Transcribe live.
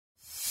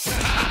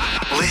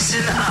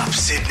Listen up,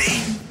 Sydney.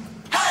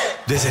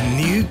 There's a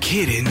new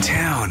kid in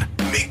town.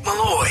 Mick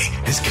Malloy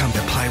has come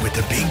to play with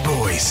the big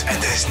boys,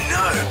 and there's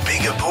no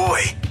bigger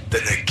boy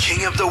than the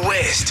King of the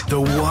West,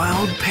 the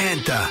Wild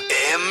Panther,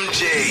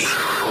 MG.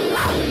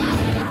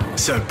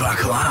 So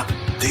buckle up.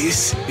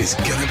 This is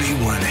gonna be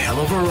one hell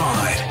of a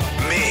ride.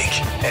 Mick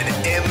and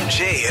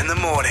MG in the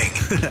morning.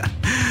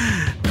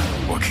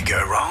 What could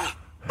go wrong?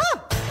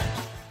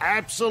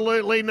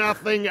 Absolutely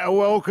nothing.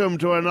 Welcome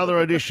to another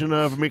edition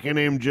of Mick and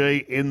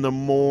MG in the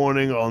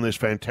morning on this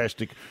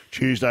fantastic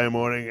Tuesday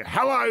morning.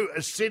 Hello,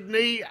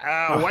 Sydney.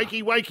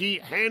 Wakey, wakey,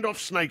 hand off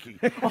snaky.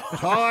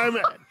 Time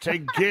to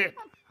get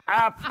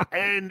up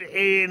and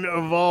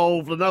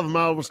involved. Another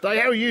marvellous day.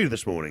 How are you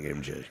this morning,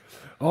 MG?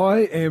 I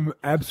am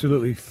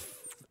absolutely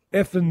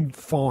effing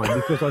fine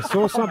because I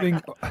saw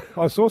something.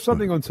 I saw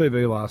something on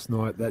TV last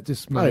night that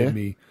just made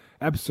me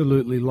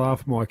absolutely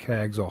laugh my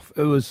cags off.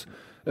 It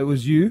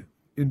was you.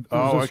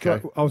 Okay.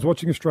 I was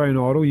watching Australian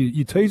Idol.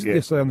 You teased it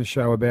yesterday on the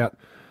show about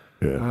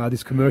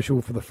this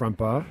commercial for the front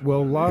bar.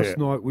 Well, last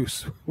night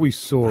we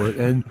saw it,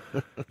 and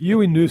you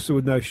in Noosa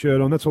with no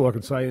shirt on. That's all I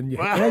can say. And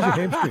how's your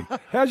hamstring?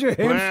 How's your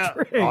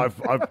hamstring?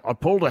 Well, I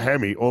pulled a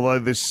hammy. Although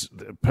this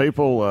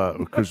people,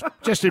 because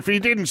just if you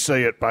didn't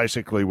see it,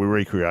 basically we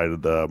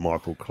recreated the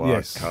Michael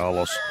Clark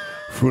Carlos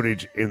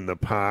footage in the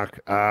park.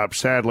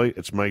 Sadly,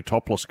 it's me,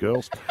 topless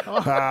girls,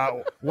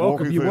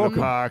 walking through the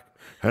park.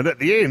 And at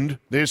the end,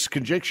 there's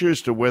conjecture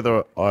as to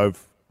whether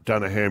I've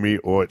done a hammy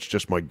or it's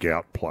just my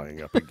gout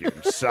playing up again.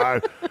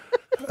 So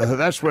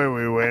that's where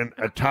we went.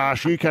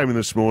 Tash, you came in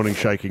this morning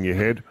shaking your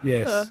head.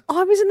 Yes.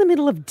 I was in the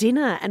middle of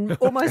dinner and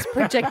almost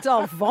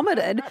projectile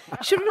vomited.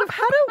 Shouldn't have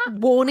had a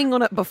warning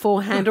on it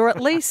beforehand or at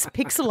least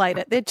pixelate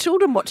it. They're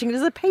children watching it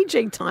as a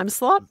PG time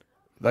slot.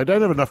 They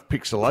don't have enough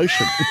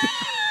pixelation.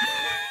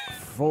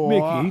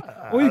 Mickey,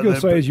 all you got to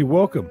say is you're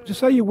welcome.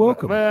 Just say you're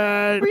welcome.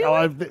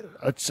 Really?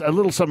 It's a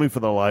little something for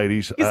the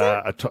ladies.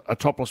 A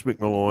topless Mick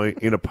Malloy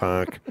in a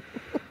park,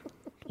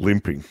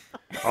 limping.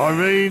 I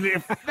mean,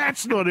 if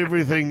that's not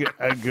everything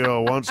a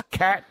girl wants,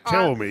 Kat,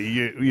 tell me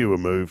you were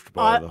moved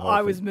by the whole thing.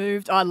 I was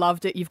moved. I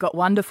loved it. You've got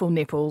wonderful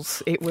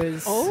nipples. It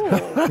was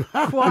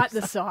quite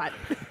the sight.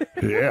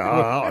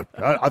 Yeah,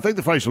 I think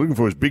the phrase you're looking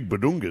for is big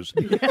badungas.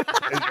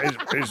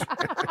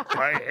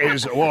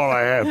 Is what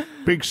I have.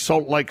 Big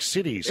Salt Lake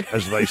cities,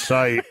 as they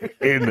say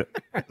in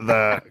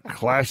the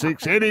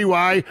classics.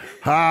 Anyway,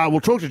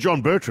 we'll talk to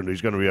John Bertrand, who's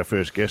going to be our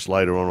first guest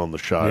later on the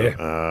show.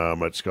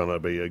 Yeah. It's going to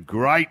be a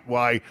great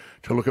way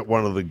to look at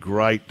one of the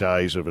great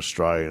days of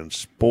Australian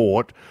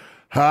sport.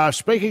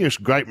 Speaking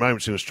of great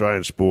moments in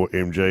Australian sport,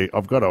 MG,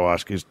 I've got to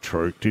ask, is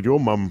true, did your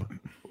mum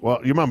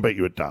beat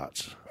you at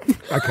darts?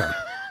 Okay.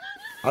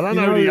 I don't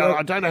know.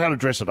 I don't know how to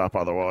dress it up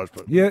otherwise.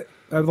 But yeah,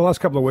 over the last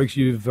couple of weeks,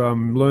 you've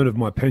learned of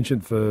my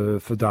penchant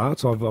for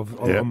darts.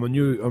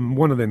 I'm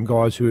one of them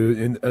guys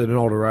who, at an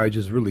older age,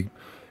 has really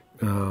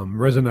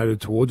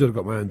resonated towards it. I've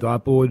got my own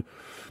dartboard,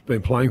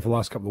 been playing for the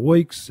last couple of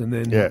weeks, and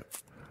then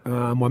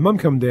my mum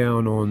come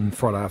down on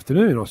Friday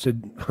afternoon. I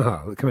said, "Come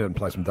out and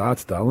play some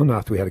darts, darling."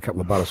 After we had a couple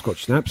of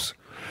butterscotch snaps.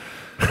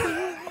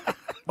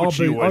 I've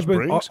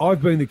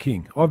been the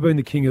king. I've been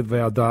the king of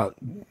our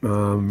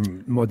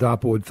my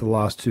dartboard for the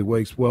last 2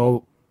 weeks.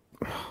 Well,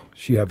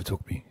 she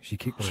overtook me. She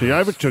kicked my ass. She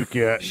overtook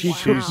you.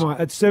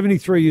 At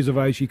 73 years of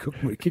age, she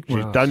kicked my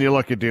She's ass. done you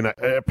like a dinner.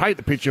 Paint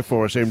the picture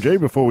for us, MG,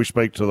 before we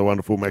speak to the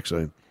wonderful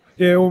Maxine.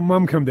 Yeah, well,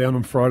 Mum come down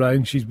on Friday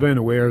and she's been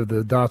aware of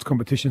the darts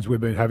competitions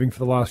we've been having for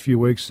the last few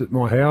weeks at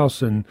my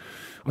house. And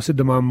I said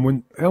to Mum,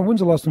 when's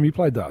the last time you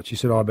played darts? She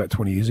said, about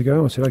 20 years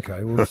ago. I said,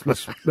 okay, well,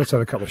 let's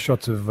have a couple of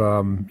shots of,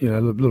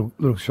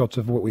 little shots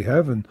of what we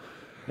have. And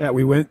out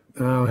we went,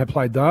 had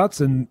played darts,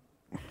 and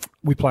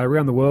we play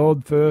around the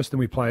world first, and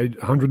we played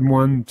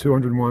 101,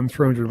 201,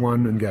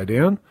 301 and go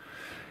down.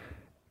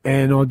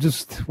 And I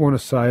just want to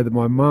say that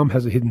my mum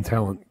has a hidden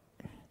talent,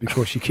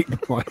 because she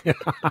kicked my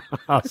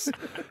ass.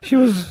 She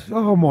was,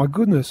 oh my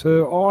goodness,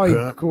 her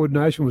eye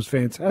coordination was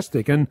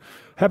fantastic. And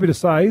happy to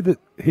say that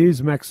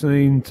here's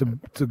Maxine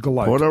to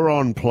gloat. Put her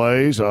on,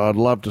 please. I'd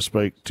love to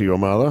speak to your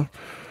mother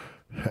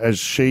as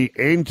she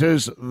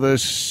enters the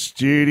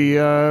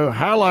studio.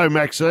 Hello,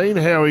 Maxine.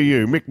 How are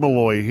you? Mick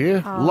Malloy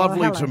here.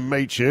 Lovely to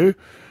meet you.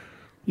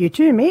 You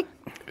too, Mick.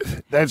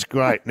 That's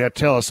great. Now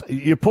tell us,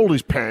 you pulled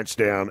his pants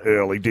down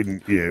early,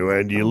 didn't you?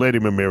 And you led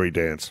him a merry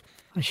dance.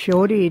 I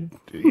sure did.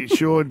 You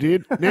sure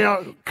did.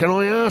 Now, can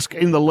I ask,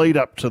 in the lead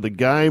up to the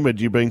game, had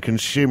you been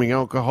consuming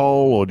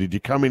alcohol or did you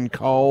come in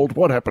cold?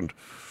 What happened?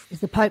 Is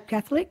the Pope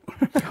Catholic?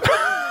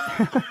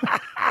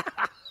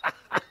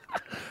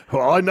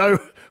 Well, I know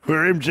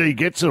where MG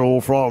gets it all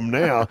from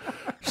now.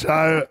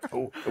 So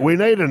we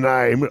need a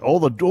name. All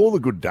the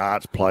good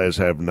darts players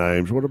have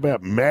names. What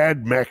about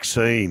Mad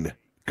Maxine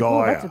Geyer?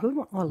 Oh, that's a good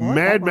one. I like Mad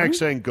that one.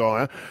 Maxine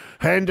Geyer.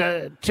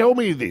 And tell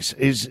me this,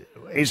 is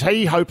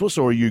he hopeless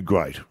or are you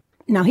great?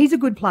 No, he's a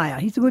good player.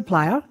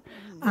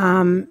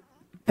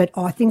 But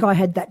I think I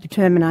had that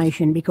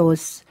determination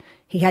because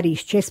he had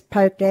his chest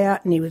poked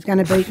out and he was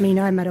going to beat me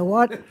no matter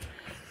what.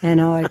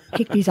 And I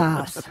kicked his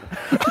ass.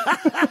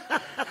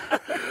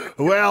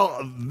 Well,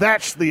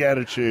 that's the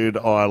attitude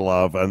I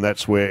love, and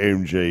that's where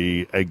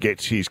MG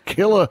gets his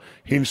killer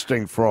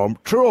instinct from.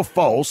 True or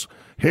false,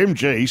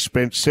 MG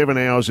spent 7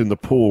 hours in the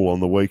pool on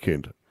the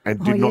weekend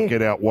and did not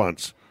get out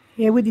once.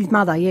 Yeah, with his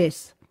mother,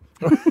 yes.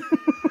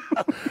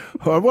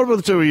 What were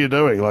the two of you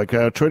doing? Like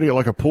treating it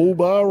like a pool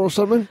bar or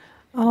something?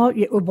 Oh,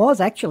 yeah, it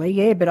was actually,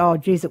 yeah, but oh,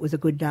 geez, it was a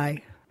good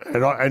day.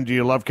 And do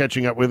you love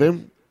catching up with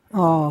him?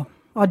 Oh,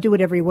 I'd do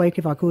it every week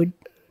if I could.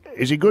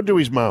 Is he good to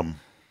his mum?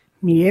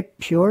 Yep,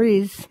 sure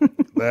is.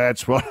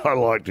 That's what I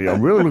like to hear.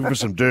 I'm really looking for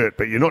some dirt,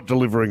 but you're not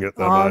delivering it,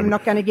 though. I'm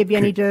not going to give you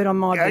any dirt on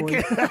my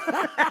boy.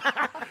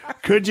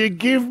 Could you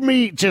give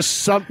me just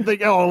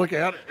something? Oh, look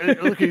out.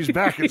 Look, he's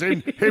back. It's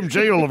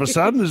MG all of a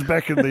sudden is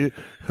back in the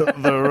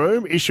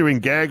room issuing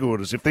gag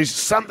orders. If there's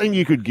something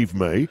you could give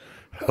me,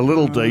 a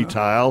little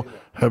detail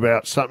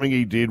about something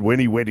he did when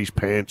he wet his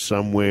pants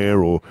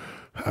somewhere or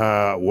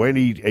when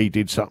he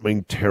did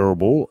something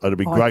terrible, it'd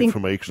be great for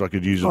me because I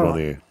could use it on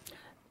air.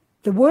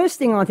 The worst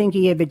thing I think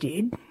he ever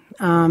did,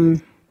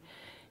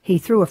 he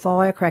threw a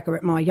firecracker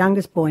at my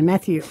youngest boy,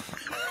 Matthew,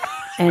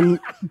 and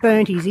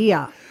burnt his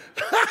ear.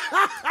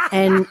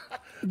 And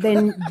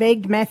then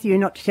begged Matthew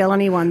not to tell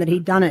anyone that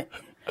he'd done it.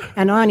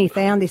 And I only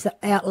found this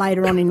out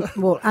later on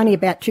only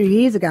about 2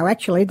 years ago,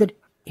 actually, that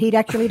he'd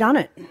actually done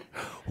it.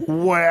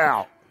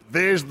 Wow.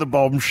 There's the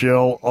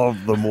bombshell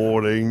of the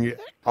morning.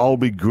 I'll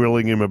be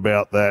grilling him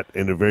about that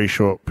in a very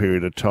short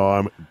period of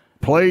time.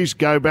 Please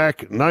go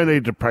back. No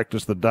need to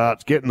practice the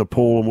darts. Get in the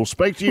pool, and we'll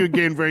speak to you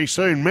again very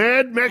soon.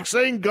 Mad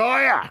Maxine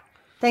Gaia.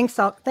 Thanks,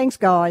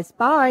 guys.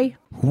 Bye.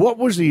 What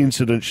was the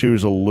incident she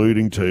was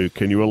alluding to?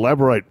 Can you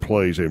elaborate,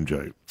 please,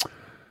 MG?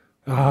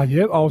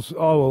 Yeah, I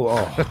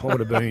would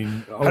have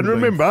been. And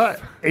remember,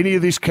 any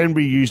of this can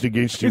be used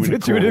against you in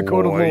a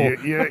court of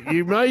law.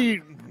 You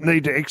may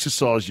need to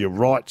exercise your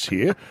rights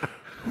here,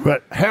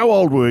 but how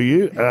old were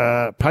you?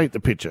 Paint the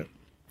picture.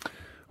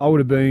 I would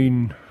have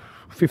been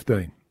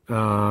 15.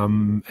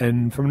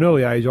 And from an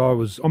early age,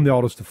 I'm the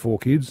oldest of 4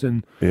 kids,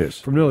 and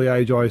from an early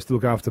age, I used to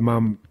look after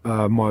mum,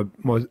 my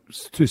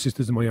 2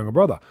 sisters and my younger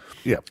brother.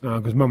 Yeah.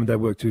 Because mum and dad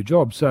worked 2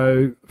 jobs.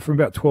 So from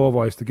about 12,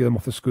 I used to get them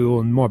off to school,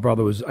 and my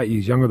brother was 8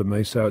 years younger than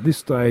me. So at this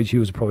stage, he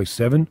was probably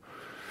 7.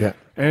 Yeah.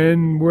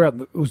 And we're out.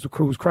 It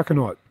was cracker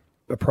night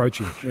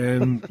approaching,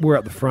 and we're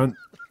out the front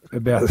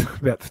about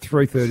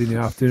 3:30 in the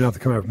afternoon after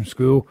coming home from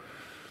school,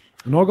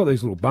 and I got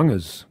these little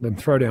bungers, them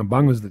throw down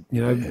bungers that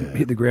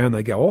hit the ground,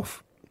 they go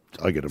off.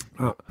 I get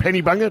them.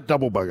 Penny bunger,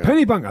 double bunger.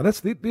 Penny bunger,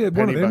 that's it. Yeah,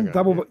 one of them. Bunger,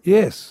 double,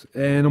 yes.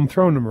 And I'm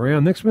throwing them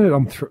around. Next minute,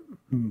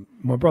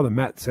 my brother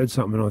Matt said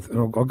something, and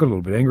I got a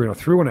little bit angry, and I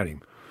threw one at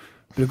him.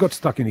 But it got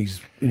stuck in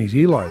his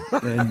earlobe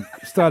and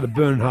started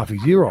burning half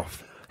his ear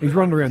off. He's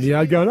running around the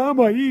yard going, "Oh,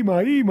 my ear,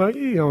 my ear, my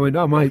ear." I went,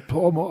 "Oh, mate,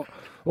 oh, my."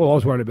 Well, I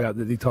was worried about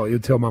that he'd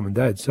tell mum and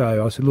dad.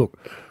 So I said, "Look,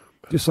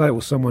 just say it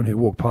was someone who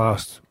walked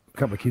past, a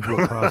couple of kids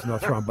walked past, and they're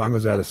throwing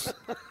bungers at us."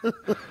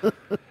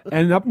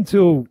 And up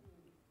until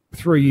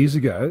 3 years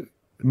ago,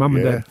 mum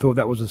and dad thought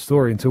that was a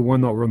story until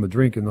one night we're on the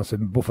drink, and I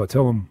said, "Buffer,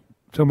 tell mum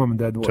and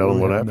dad what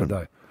happened that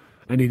day."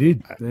 And he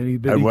did.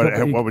 And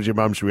what was your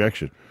mum's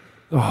reaction?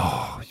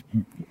 Oh,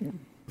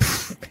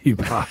 you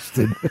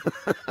bastard!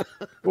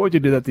 Why'd you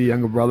do that to your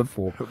younger brother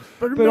for?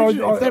 But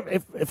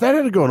if that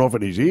had gone off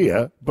in his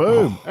ear,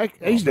 boom!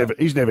 He's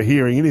never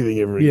hearing anything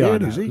ever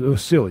again, is he? It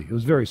was silly. It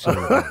was very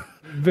silly.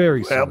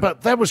 Very silly. Well,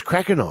 but that was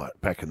cracker night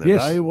back in the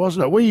day,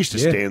 wasn't it? We used to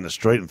stand in the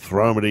street and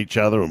throw them at each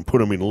other and put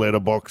them in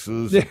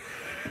letterboxes.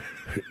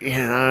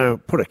 Yeah.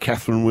 Put a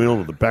Catherine wheel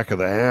at the back of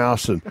the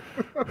house, and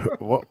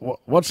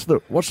what's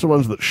the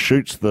ones that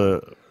shoots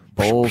the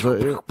balls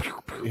at you?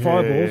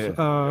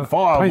 Fireballs.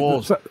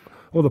 Fireballs.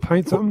 Or the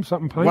paint,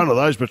 something paint. One of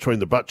those between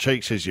the butt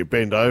cheeks as you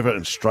bend over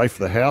and strafe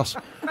the house.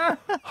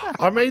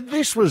 I mean,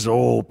 this was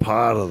all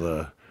part of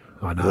the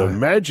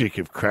magic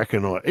of cracker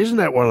night. Isn't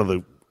that one of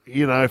the,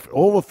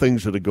 all the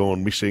things that have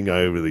gone missing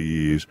over the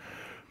years?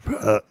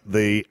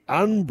 The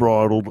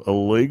unbridled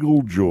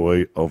illegal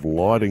joy of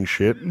lighting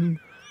shit and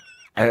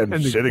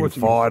setting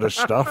fire to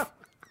stuff,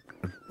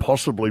 and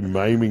possibly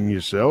maiming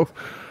yourself.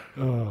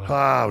 It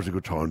was a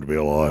good time to be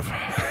alive.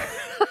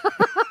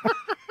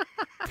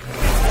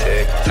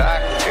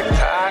 Tick-tock.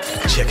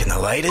 Checking the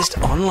latest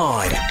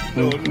online.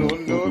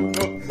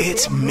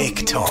 It's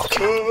Mick Talk.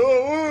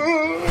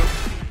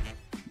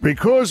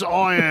 Because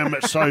I am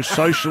so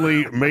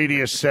socially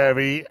media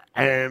savvy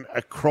and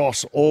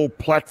across all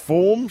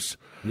platforms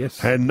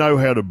and know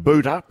how to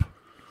boot up,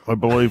 I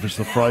believe is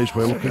the phrase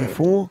we're looking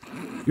for.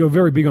 You're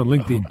very big on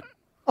LinkedIn.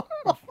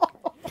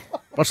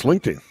 What's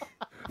LinkedIn?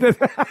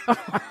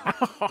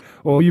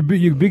 Well, you're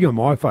big on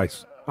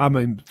MySpace.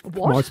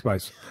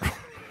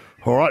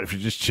 All right, if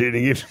you're just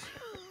tuning in,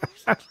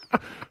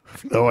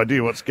 no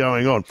idea what's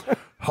going on.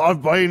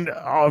 I've been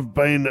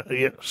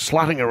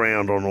slutting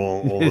around on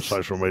all the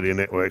social media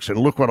networks, and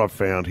look what I've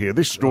found here.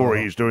 This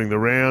story is doing the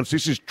rounds.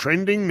 This is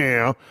trending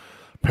now.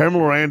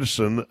 Pamela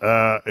Anderson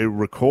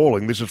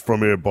recalling, this is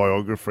from her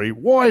biography.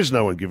 Why has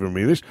no one given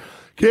me this?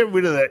 Get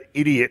rid of that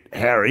idiot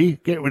Harry.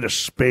 Get rid of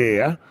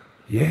Spare.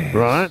 Yes.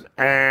 Right?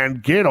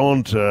 And get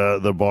on to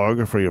the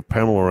biography of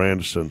Pamela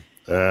Anderson.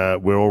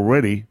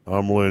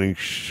 I'm learning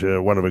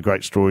one of her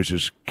great stories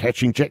is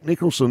catching Jack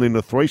Nicholson in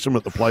a threesome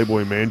at the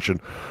Playboy Mansion.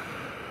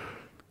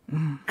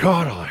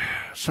 God,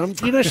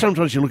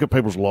 sometimes you look at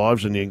people's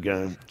lives and you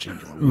go, gee,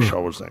 I wish I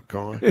was that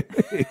guy.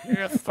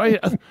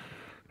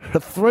 A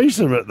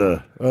threesome at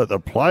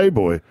the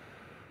Playboy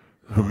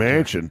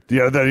Mansion.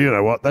 You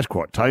know what? That's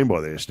quite tame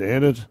by their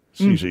standards. It's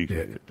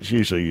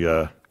usually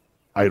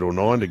 8 or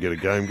 9 to get a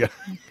game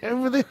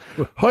going.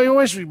 I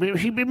always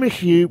remember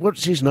Hugh.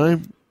 What's his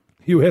name?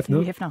 Hugh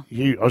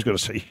Hefner. I was going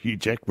to say Hugh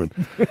Jackman.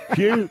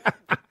 Hugh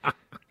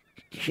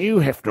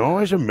Hefner. I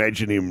always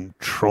imagine him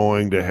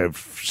trying to have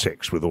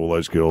sex with all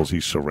those girls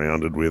he's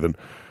surrounded with, and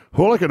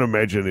all I can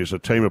imagine is a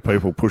team of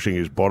people pushing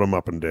his bottom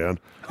up and down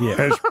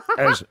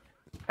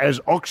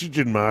as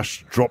oxygen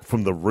masks drop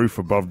from the roof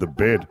above the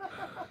bed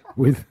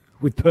with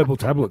purple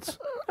tablets.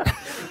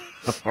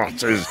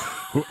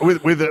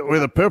 with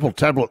a purple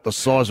tablet the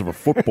size of a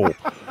football.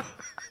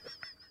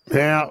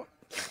 Now,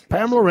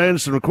 Pamela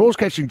Anderson recalls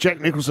catching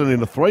Jack Nicholson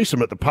in a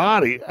threesome at the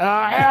party.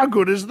 How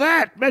good is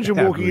that? Imagine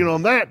walking in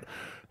on that.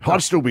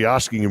 I'd still be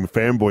asking him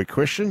fanboy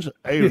questions,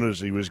 even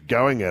as he was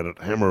going at it,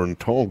 hammer and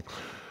tong.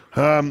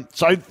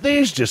 So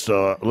there's just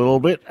a little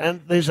bit,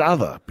 and there's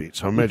other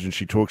bits. I imagine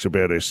she talks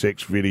about her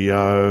sex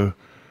video.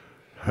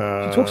 She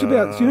talks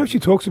about, you know what she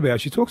talks about?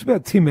 She talks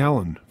about Tim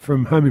Allen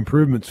from Home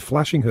Improvements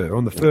flashing her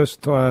on the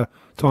first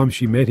time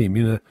she met him,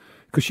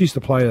 because she used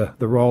to play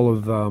the role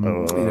of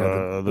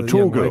the Tool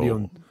young lady Girl.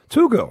 on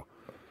Tool Girl.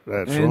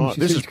 That's And right.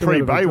 she This says is come out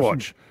of a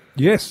pre-Baywatch.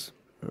 Yes.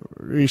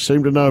 You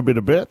seem to know a bit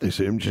about this,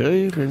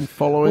 MG. Been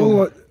following.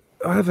 Well,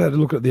 I have had a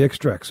look at the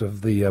extracts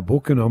of the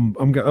book, and I'm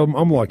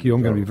like you.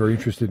 I'm going to be very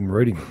interested in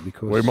reading it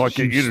because We might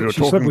get you to do a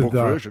talking book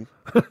version.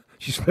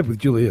 She slept with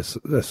Julia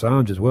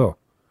Assange as well.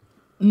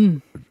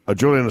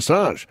 Julian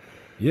Assange.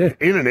 Yeah.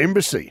 In an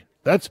embassy.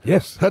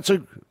 Yes.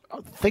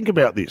 Think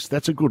about this.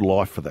 That's a good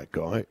life for that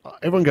guy.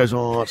 Everyone goes,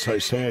 oh, it's so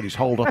sad. He's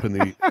holed up in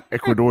the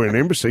Ecuadorian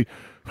embassy.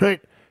 But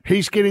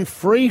he's getting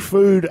free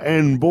food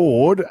and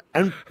board,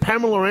 and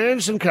Pamela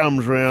Anderson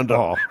comes round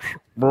to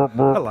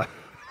Hello.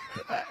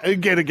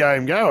 get a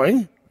game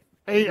going.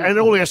 And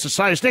all he has to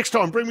say is, next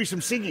time, bring me some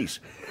ciggies.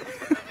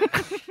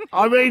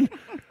 I mean,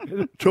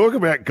 talk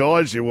about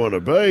guys you want to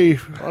be.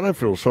 I don't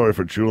feel sorry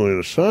for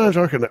Julian Assange.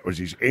 I reckon that was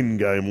his end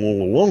game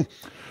all along.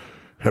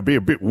 It'd be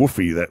a bit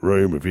woofy, that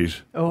room of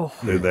his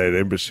in that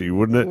embassy,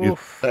 wouldn't it?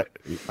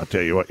 I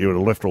tell you what, you would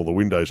have left all the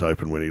windows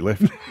open when he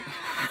left.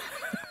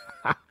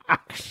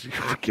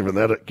 Given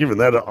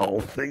that a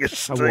whole thing of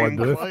steam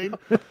clean.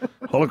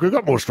 Oh, look, we've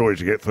got more stories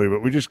to get through,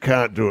 but we just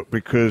can't do it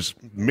because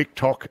Mick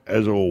Tock,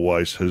 as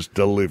always, has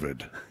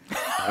delivered.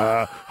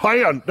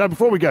 Hang on. No,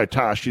 before we go,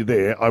 Tash, you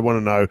there? I want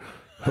to know,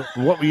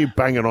 what were you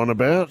banging on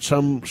about?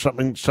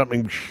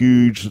 Something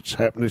huge that's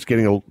happened. It's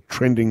getting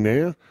trending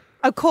now.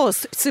 Of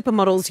course,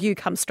 Supermodels You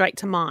come straight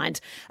to mind.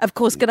 Of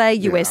course,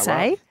 G'day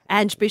USA.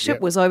 Ange Bishop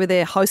was over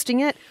there hosting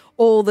it.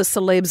 All the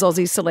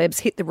Aussie celebs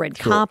hit the red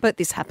carpet.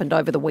 This happened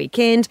over the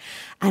weekend.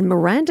 And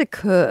Miranda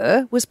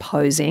Kerr was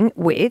posing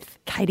with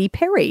Katy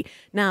Perry.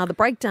 Now, the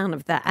breakdown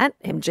of that,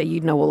 MG, you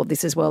know all of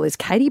this as well, is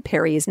Katy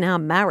Perry is now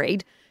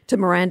married to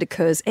Miranda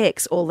Kerr's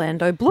ex,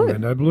 Orlando Bloom.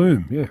 Orlando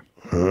Bloom, yeah.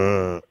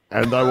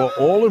 And they were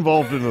all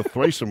involved in a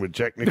threesome with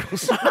Jack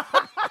Nicholson.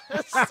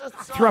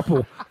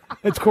 Thruple.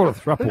 It's called a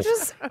thruple.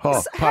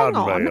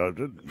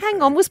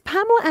 Hang on. Was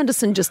Pamela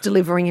Anderson just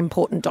delivering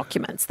important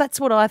documents? That's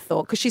what I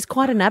thought, because she's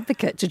quite an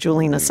advocate to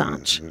Julian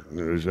Assange.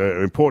 There's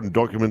important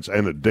documents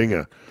and a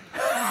dinger.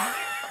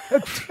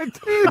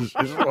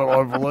 is what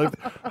I believe.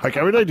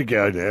 Okay, we need to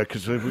go now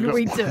because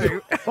We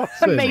do.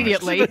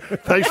 Immediately.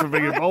 Thanks for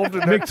being involved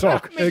in Mick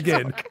Tock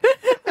again.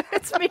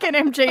 It's Mick and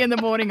MG in the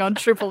morning on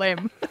Triple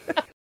M.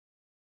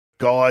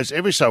 Guys,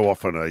 every so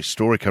often a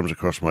story comes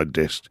across my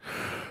desk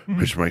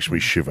which makes me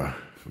shiver,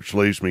 which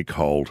leaves me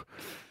cold.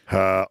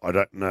 I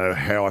don't know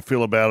how I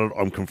feel about it.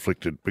 I'm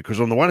conflicted because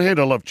on the one hand,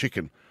 I love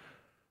chicken.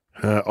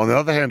 On the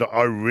other hand,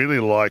 I really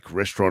like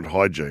restaurant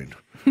hygiene.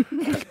 And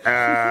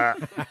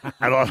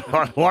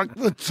I like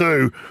the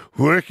two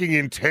working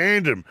in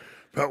tandem.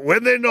 But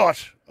when they're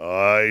not,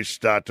 I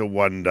start to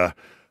wonder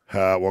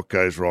what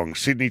goes wrong.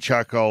 Sydney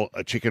Charcoal,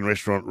 a chicken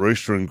restaurant,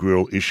 Rooster and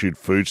Grill, issued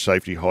food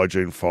safety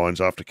hygiene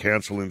fines after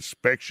council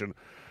inspection.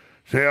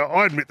 Now,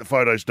 I admit the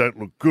photos don't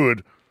look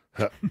good,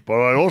 but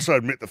I also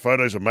admit the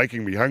photos are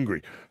making me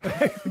hungry.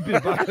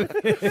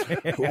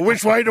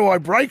 Which way do I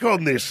break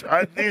on this?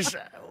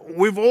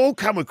 We've all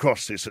come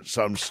across this at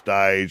some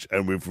stage,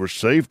 and we've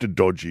received a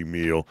dodgy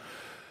meal,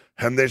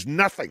 and there's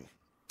nothing.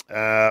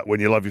 When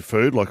you love your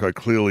food, like I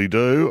clearly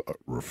do,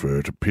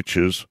 refer to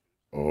pictures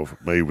of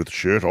me with the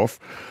shirt off,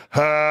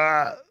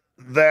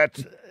 that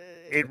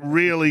it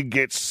really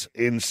gets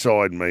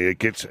inside me. It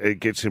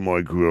gets in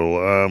my grill.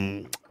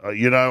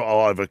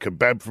 I'll have a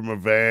kebab from a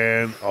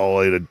van.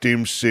 I'll eat a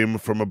dim sim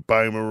from a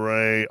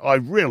bain-marie. I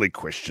really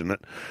question it.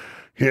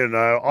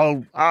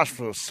 I'll ask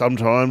for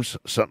sometimes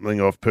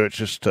something I've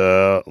purchased,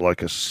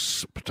 like a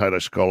potato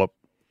scallop,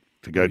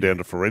 to go down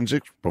to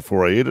forensics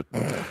before I eat it.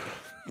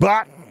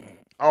 But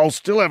I'll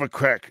still have a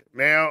crack.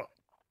 Now,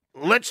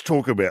 let's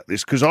talk about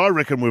this, because I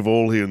reckon we've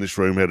all here in this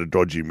room had a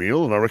dodgy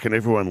meal, and I reckon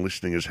everyone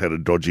listening has had a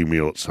dodgy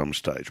meal at some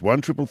stage.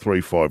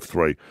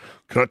 133353.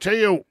 Can I tell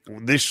you,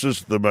 this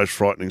is the most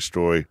frightening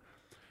story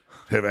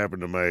that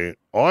happened to me.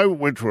 I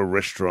went to a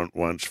restaurant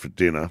once for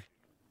dinner,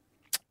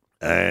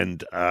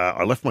 and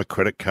I left my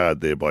credit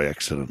card there by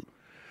accident.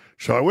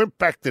 So I went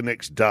back the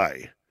next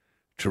day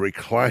to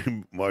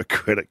reclaim my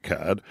credit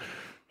card.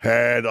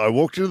 And I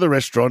walked into the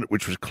restaurant,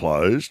 which was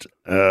closed,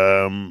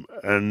 and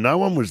no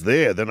one was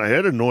there. Then I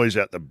heard a noise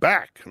out the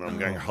back, and I'm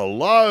going,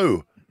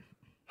 hello,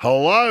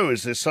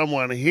 is there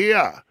someone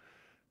here?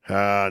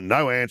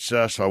 No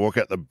answer, so I walk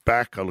out the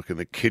back. I look in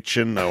the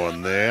kitchen, no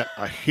one there.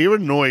 I hear a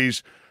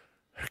noise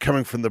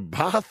coming from the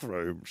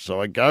bathroom,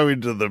 so I go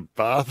into the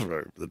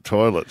bathroom, the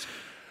toilets.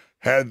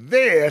 And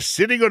there,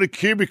 sitting on a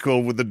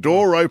cubicle with the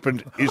door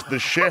opened, is the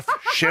chef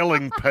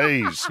shelling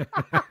peas.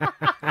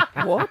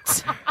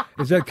 What?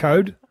 Is that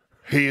code?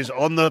 He is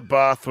on the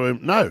bathroom.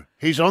 No,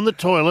 he's on the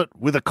toilet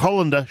with a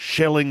colander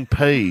shelling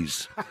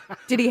peas.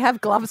 Did he have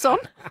gloves on?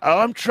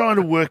 I'm trying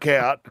to work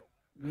out,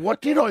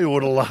 what did I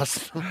order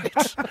last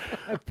night?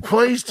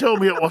 Please tell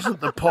me it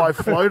wasn't the pie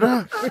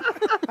floater.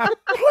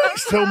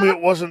 Please tell me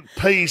it wasn't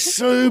pea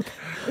soup.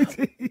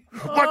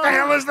 What the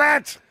hell is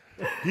that?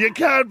 You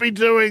can't be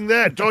doing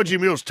that. Dodgy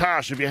meals.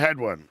 Tash, have you had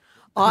one?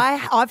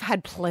 I've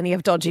had plenty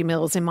of dodgy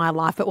meals in my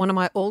life, but one of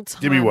my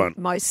Give me one.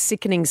 all-time most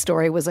sickening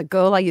story was a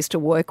girl I used to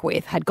work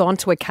with had gone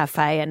to a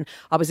cafe, and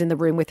I was in the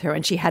room with her,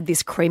 and she had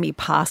this creamy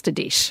pasta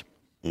dish.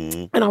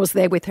 And I was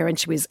there with her, and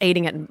she was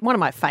eating it, and one of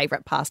my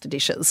favourite pasta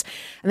dishes.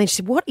 And then she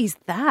said, "What is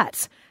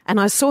that?" And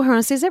I saw her, and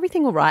I said, "Is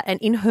everything all right?"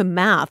 And in her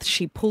mouth,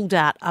 she pulled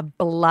out a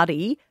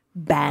bloody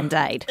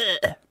Band-Aid.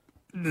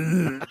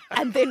 And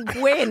then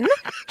when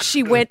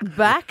she went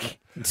back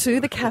to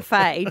the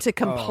cafe to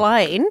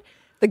complain,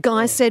 the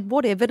guy said,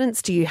 "What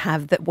evidence do you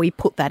have that we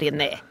put that in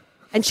there?"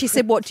 And she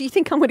said, "What, do you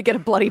think I'm going to get a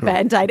bloody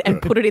Band-Aid and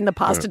put it in the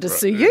pasta to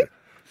sue you?"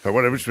 So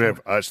what evidence do we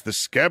have? It's the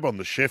scab on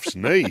the chef's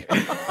knee.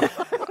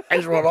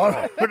 That's what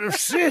I would have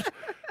said.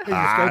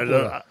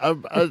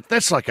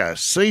 That's like a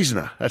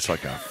seasoner. That's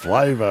like a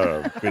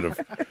flavour, a bit of...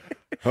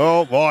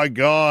 Oh, my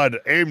God.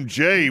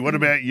 MG, what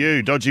about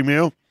you? Dodgy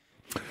meal?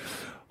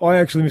 I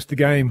actually missed the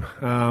game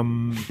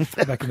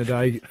back in the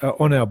day.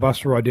 On our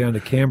bus ride down to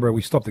Canberra,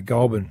 we stopped at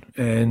Goulburn,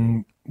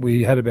 and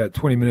we had about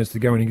 20 minutes to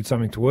go in and get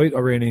something to eat. I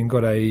ran in and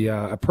got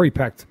a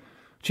pre-packed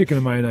chicken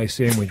and mayonnaise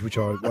sandwich, which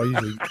I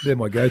usually, they're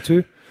my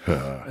go-to.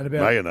 And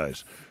about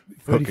mayonnaise.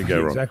 What could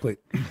go wrong? Exactly.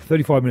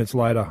 35 minutes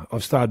later,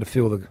 I've started to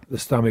feel the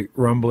stomach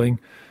rumbling.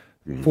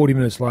 40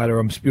 minutes later,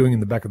 I'm spewing in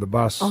the back of the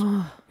bus.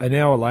 Oh. An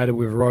hour later,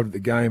 we've arrived at the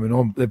game,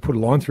 and they put a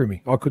line through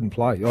me. I couldn't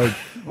play. I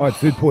had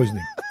food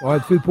poisoning. I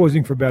had food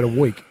poisoning for about a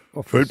week.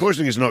 Food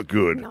poisoning is not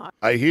good. No.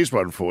 Hey, here's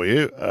one for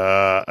you,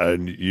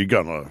 and you're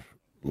going to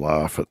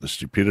laugh at the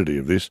stupidity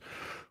of this.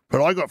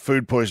 But I got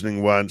food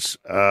poisoning once.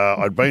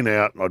 I'd been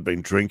out and I'd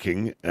been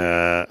drinking,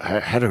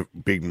 had a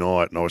big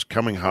night, and I was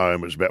coming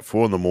home. It was about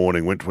 4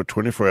 a.m, went to a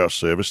 24-hour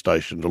service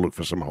station to look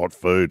for some hot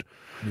food.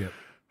 Yep.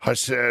 I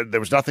said, there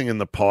was nothing in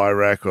the pie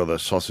rack or the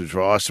sausage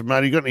roll. I said,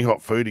 "Mate, you got any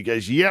hot food?" He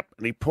goes, "Yep."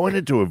 And he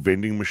pointed to a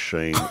vending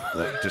machine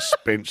that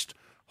dispensed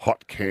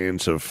hot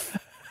cans of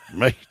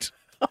meat.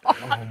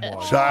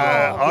 So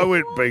I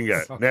went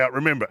bingo. Now,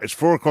 remember, it's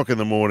 4 o'clock in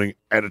the morning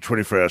at a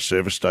 24-hour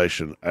service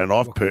station, and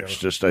I've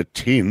purchased a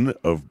tin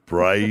of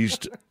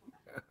braised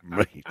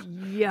meat.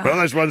 Yeah. One of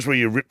those ones where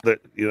you rip the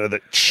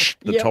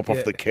top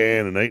off the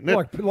can and eating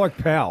it. Like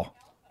Pal.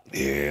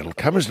 Yeah, it'll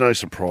come as no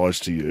surprise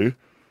to you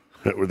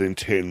that within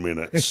 10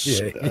 minutes,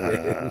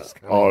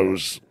 I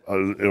was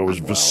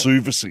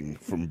Vesuvusing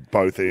from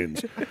both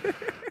ends.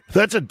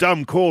 That's a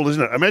dumb call,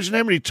 isn't it? Imagine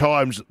how many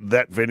times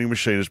that vending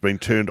machine has been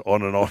turned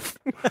on and off.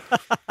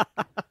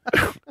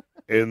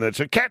 And that's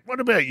a Kat. What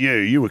about you?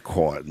 You were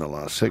quiet in the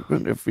last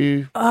segment.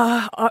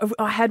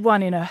 I had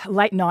one in a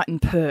late night in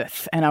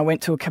Perth, and I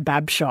went to a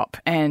kebab shop,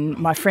 and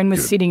my friend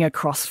was sitting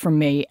across from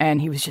me,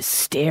 and he was just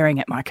staring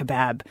at my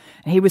kebab.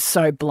 And he was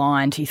so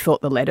blind, he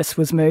thought the lettuce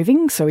was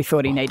moving, so he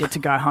thought he needed to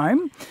go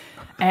home.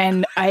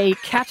 And a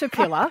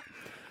caterpillar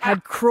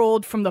had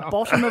crawled from the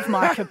bottom of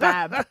my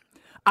kebab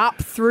up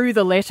through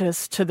the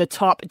lettuce to the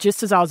top,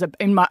 just as I was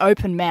in my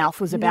open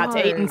mouth, was about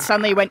to eat, and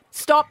suddenly he went,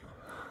 "Stop."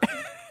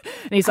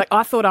 And he's like,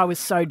 "I thought I was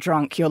so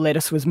drunk your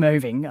lettuce was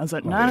moving." I was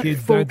like, "No,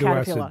 kids, full don't do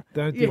caterpillar." acid.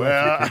 Don't do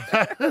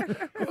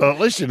acid. Well, at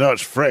least you know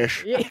it's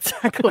fresh. Yeah,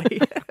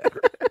 exactly.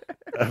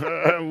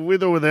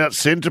 With or without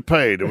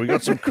centipede. And we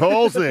got some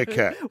calls there,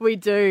 Kat. We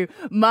do.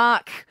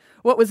 Mark,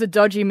 what was a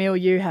dodgy meal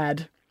you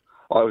had?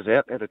 I was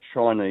out at a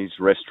Chinese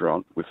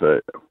restaurant with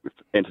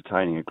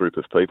entertaining a group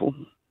of people,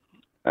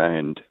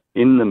 and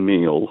in the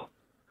meal,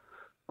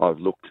 I've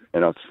looked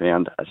and I've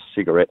found a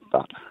cigarette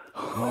butt.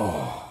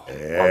 Oh,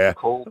 yeah.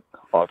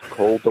 I've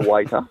called the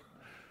waiter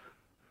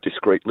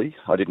discreetly.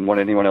 I didn't want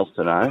anyone else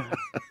to know.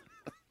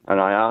 And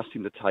I asked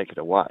him to take it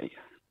away.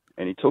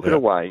 And he took it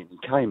away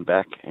and came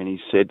back and he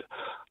said,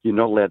 "You're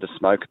not allowed to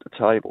smoke at the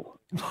table."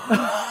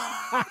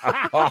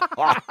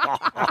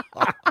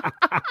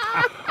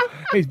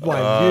 He's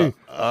blamed you.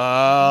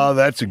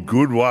 That's a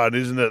good one,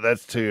 isn't it?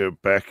 That's to your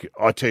back.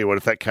 I tell you what,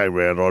 if that came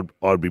round,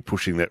 I'd be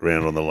pushing that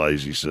round on the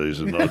lazy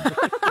Susan.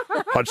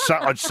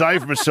 I'd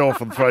save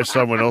myself and throw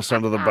someone else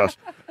under the bus.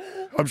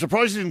 I'm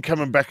surprised he didn't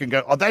come back and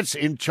go, oh, that's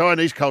in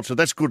Chinese culture.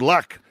 That's good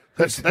luck.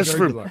 That's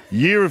from luck.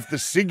 Year of the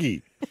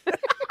ciggy.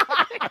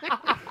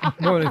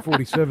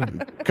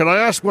 1947. Can I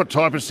ask what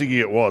type of ciggy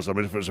it was? I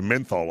mean, if it was a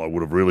menthol, I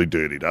would have really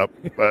dirtied up.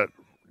 But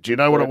do you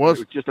know what it was?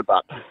 It was just a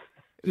butt.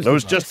 It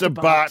was just a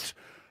butt.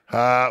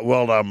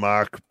 Well done,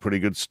 Mark. Pretty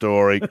good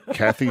story.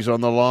 Kathy's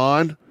on the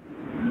line.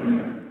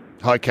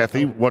 Hi,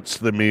 Kathy. What's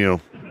the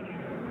meal?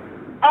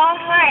 Oh,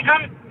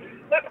 hi.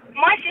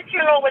 My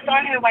sister-in-law was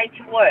on her way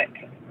to work,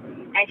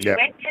 and she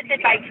went to the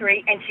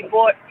bakery and she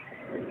bought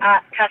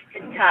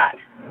custard tart.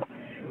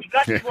 She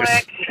got to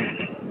work,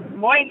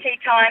 morning tea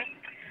time.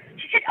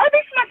 She said, oh,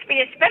 this must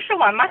be a special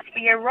one. Must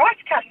be a rice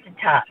custard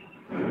tart.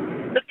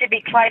 Looked a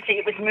bit closer.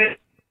 It was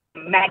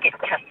maggot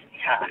custard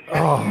tart.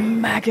 Oh,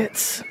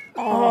 maggots.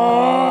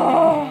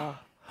 Oh.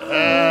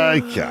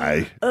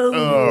 Okay.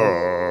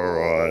 All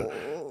right.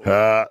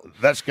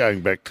 That's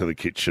going back to the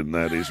kitchen,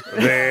 that is.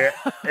 There.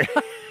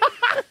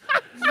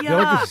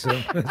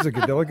 Delicacy. That's a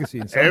good delicacy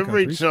in some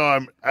Every countries.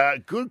 time.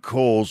 Good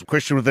calls.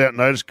 Question without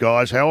notice,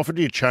 guys. How often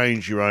do you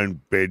change your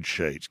own bed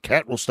sheets?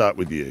 Kat, we'll start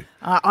with you.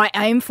 I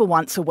aim for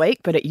once a week,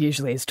 but it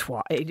usually is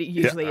twice. It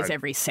usually is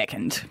every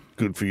second.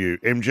 Good for you.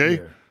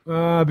 MG?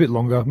 Yeah. A bit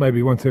longer,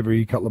 maybe once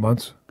every couple of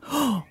months.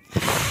 Oh,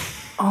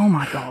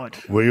 my God.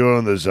 Well, you're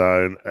on the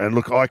zone. And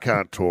look, I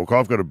can't talk.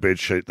 I've got a bed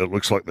sheet that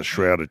looks like the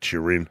Shroud of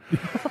Turin.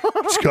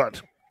 It's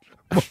got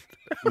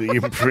the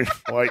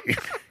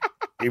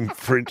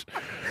imprint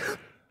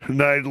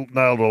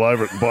nailed all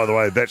over it. And by the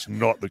way, that's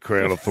not the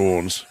crown of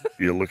thorns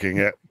you're looking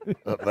at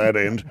that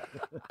end.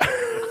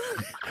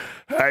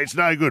 It's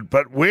no good.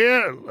 But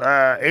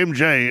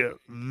MG,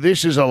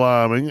 this is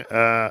alarming.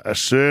 A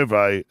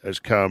survey has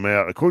come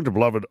out. According to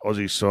beloved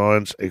Aussie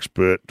science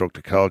expert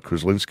Dr. Carl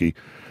Kraslinski,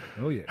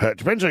 it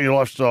depends on your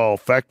lifestyle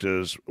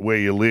factors, where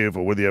you live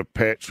or whether you have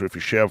pets or if you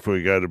shower before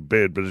you go to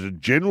bed. But as a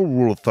general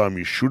rule of thumb,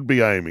 you should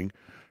be aiming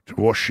to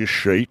wash your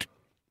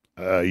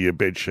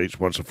bed sheets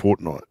once a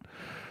fortnight.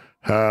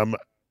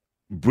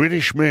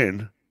 British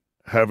men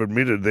have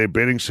admitted their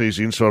bedding sees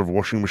the inside of a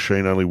washing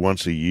machine only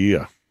once a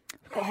year.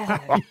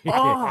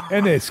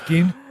 And their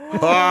skin.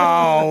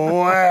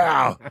 Oh,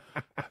 wow.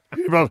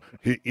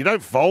 You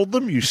don't fold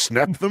them, you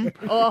snap them.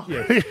 Oh.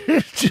 Yeah.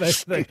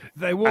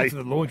 They walk to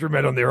the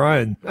laundromat on their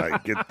own.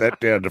 Get that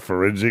down to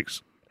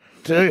forensics.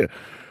 Tell you.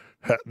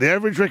 The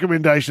average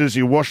recommendation is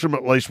you wash them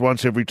at least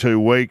once every 2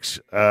 weeks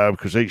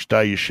because each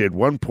day you shed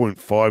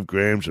 1.5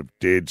 grams of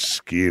dead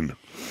skin.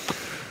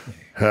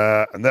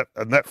 And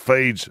that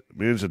feeds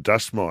millions of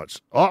dust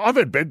mites. I've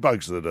had bed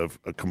bugs that have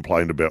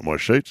complained about my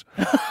sheets.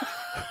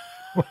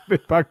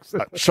 Bed bugs?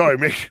 Sorry,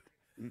 Mick.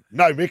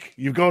 No, Mick,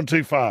 you've gone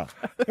too far.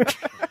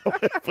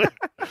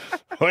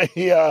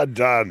 We are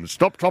done.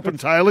 Stop top and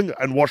tailing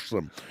and wash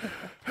them.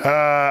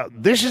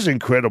 This is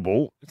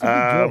incredible. It's a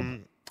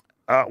good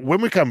job.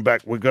 When we come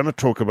back, we're going to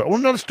talk about... Well,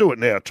 no, let's do it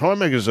now. Time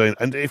Magazine.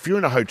 And if you're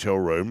in a hotel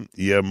room,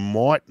 you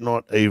might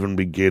not even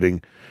be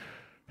getting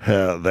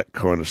that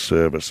kind of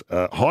service.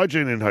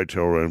 Hygiene in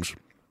hotel rooms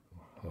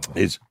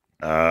is,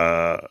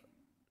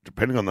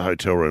 depending on the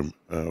hotel room,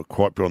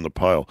 quite beyond the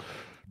pale.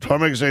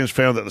 Time Magazine has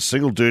found that the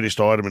single dirtiest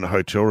item in a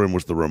hotel room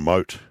was the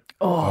remote.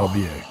 Oh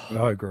yeah,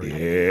 I agree.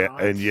 Yeah,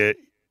 and you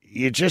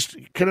just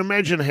can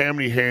imagine how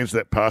many hands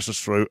that passes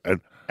through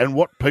and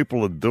what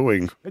people are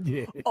doing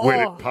when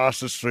it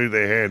passes through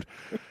their hand.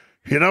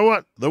 You know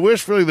what? The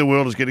worst feeling in the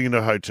world is getting into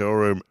a hotel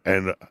room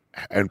and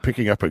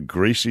picking up a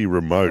greasy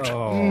remote.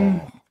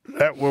 Oh.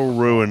 That will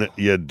ruin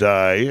your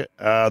day.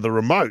 The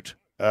remote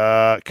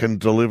can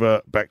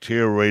deliver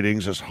bacteria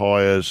readings as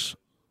high as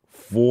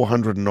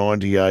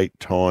 498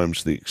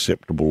 times the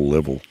acceptable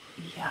level.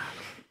 Yeah.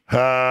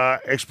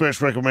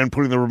 Experts recommend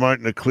putting the remote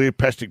in a clear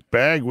plastic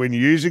bag when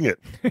using it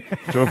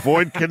to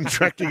avoid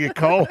contracting E.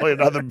 coli and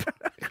other...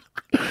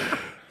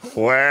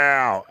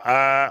 Wow.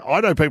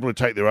 I know people who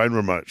take their own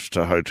remotes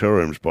to hotel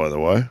rooms, by the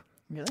way.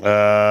 Really?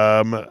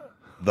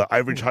 The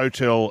average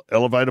hotel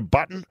elevator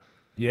button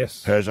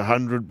has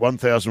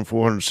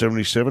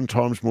 1,477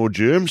 times more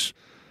germs.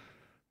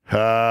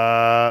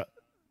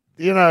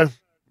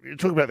 You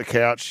talk about the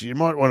couch. You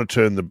might want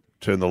to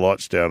turn the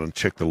lights down and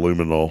check the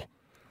luminol,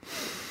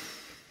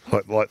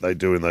 like they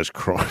do in those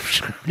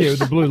crimes. Yeah, with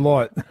the blue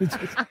light.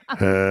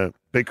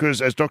 Because,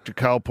 as Dr.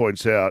 Carl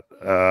points out,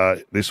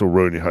 this will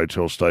ruin your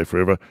hotel stay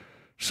forever.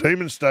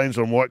 Semen stains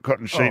on white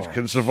cotton sheets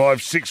can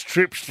survive 6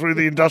 trips through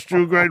the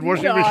industrial-grade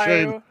washing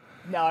machine.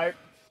 No.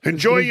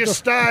 Enjoy your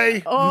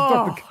stay.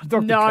 Oh,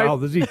 Dr. Carl,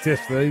 does he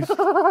test these?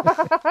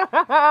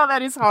 That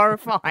is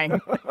horrifying. Gaia!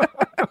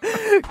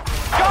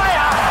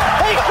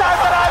 He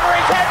throws it over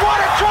his head. What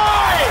a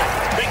try!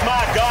 Big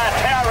Mark Gaia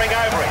towering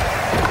over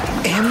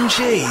him.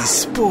 MG's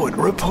Sport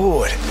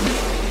Report.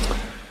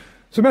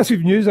 So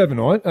massive news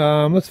overnight.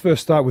 Let's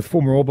first start with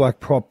former All Black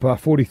prop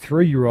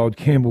 43-year-old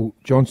Campbell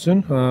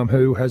Johnson,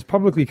 who has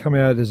publicly come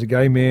out as a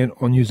gay man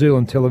on New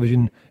Zealand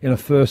television in a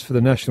first for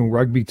the national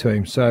rugby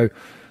team. So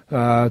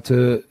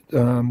to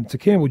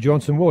Campbell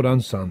Johnson, well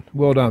done, son.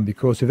 Well done,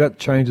 because if that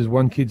changes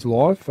one kid's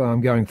life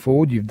going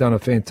forward, you've done a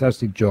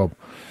fantastic job.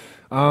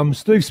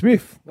 Steve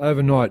Smith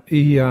overnight,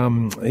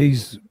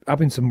 he's up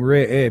in some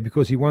rare air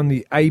because he won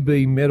the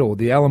AB medal,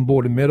 the Allan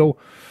Border medal.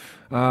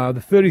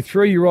 The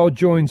 33-year-old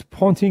joins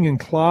Ponting and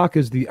Clark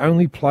as the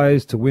only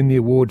players to win the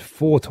award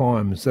 4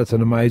 times. That's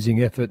an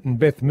amazing effort. And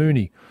Beth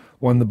Mooney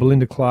won the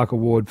Belinda Clark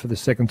Award for the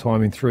second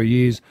time in 3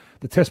 years.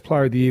 The Test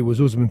Player of the Year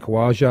was Usman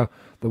Khawaja.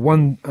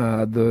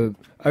 The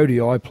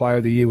ODI Player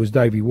of the Year was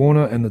Davey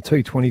Warner, and the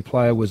T20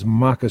 player was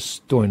Marcus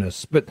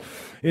Stoinis. But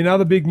in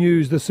other big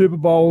news, the Super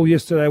Bowl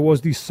yesterday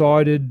was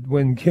decided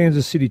when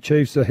Kansas City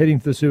Chiefs are heading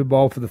for the Super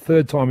Bowl for the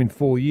 3rd time in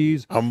 4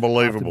 years.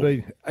 Unbelievable.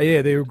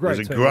 Yeah, they were a great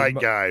team. It was a team. great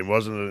game,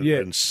 wasn't it? Yeah.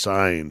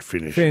 Insane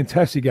finish.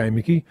 Fantastic game,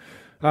 Mickey.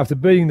 After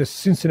beating the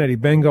Cincinnati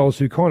Bengals,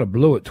 who kind of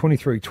blew it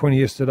 23-20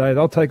 yesterday,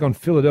 they'll take on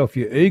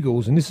Philadelphia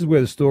Eagles. And this is where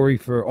the story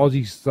for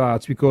Aussie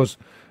starts, because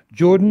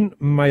Jordan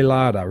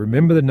Mailata,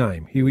 remember the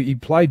name. He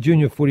played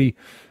junior footy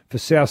for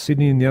South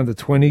Sydney in the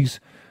under-20s.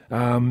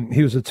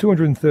 He was a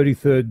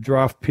 233rd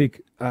draft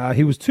pick.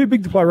 He was too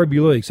big to play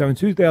rugby league. So in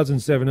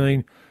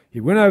 2017,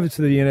 he went over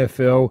to the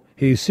NFL.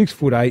 He is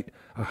 6'8",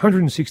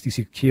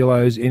 166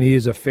 kilos, and he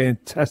is a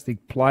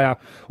fantastic player.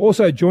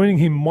 Also joining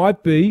him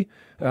might be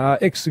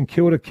ex-St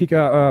Kilda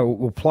kicker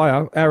or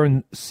player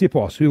Aaron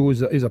Sipos, who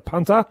is a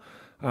punter,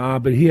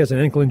 but he has an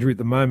ankle injury at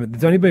the moment.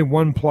 There's only been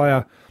one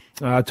player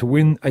to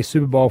win a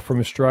Super Bowl from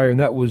Australia, and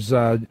that was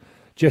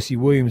Jesse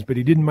Williams, but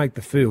he didn't make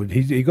the field.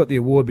 He got the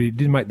award, but he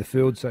didn't make the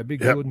field, so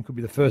Big Jordan could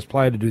be the first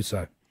player to do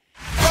so.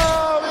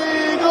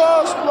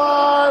 Eagles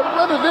fly.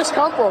 Where did this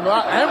come from?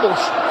 That ambush.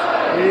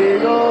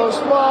 Eagles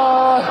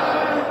fly.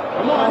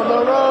 On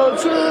the road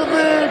to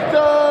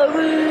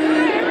victory.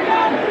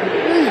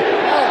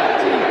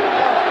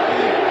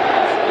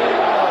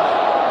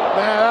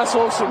 That's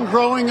awesome.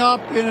 Growing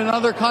up in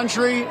another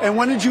country, and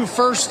when did you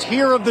first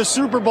hear of the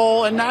Super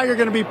Bowl, and now you're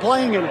going to be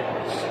playing in it?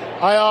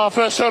 I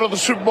first heard of the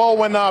Super Bowl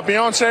when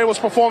Beyonce was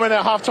performing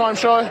at halftime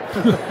show.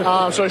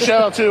 So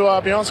shout out to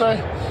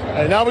Beyonce.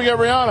 And now we get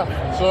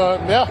Rihanna. So,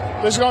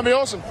 yeah, this is going to be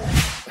awesome.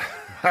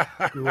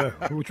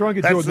 We'll try and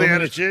get That's Jordan the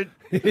on attitude.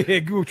 Yeah,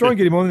 we'll try and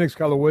get him on the next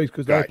couple of weeks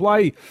because they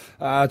play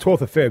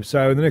 12th of Feb.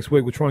 So in the next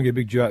week, we'll try and get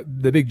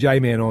the Big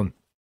J-Man on.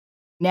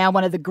 Now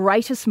one of the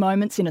greatest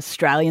moments in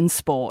Australian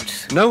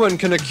sport. No one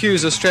can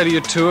accuse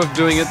Australia 2 of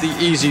doing it the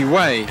easy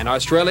way. And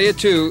Australia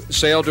 2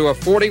 sailed to a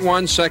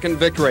 41-second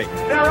victory.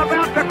 They're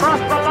about to cross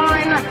the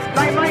line.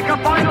 They make a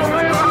final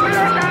move.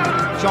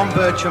 John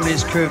Bertram and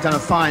his crew have done a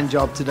fine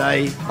job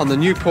today. On the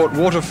Newport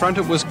waterfront,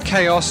 it was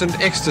chaos and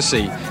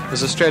ecstasy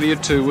as Australia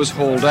 2 was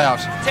hauled out.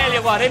 Tell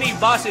you what, any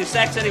boss who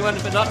sacks anyone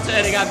for not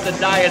turning up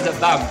today is a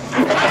bum.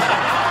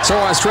 So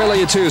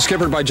Australia 2,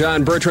 skippered by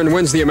John Bertrand,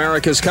 wins the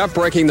America's Cup,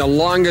 breaking the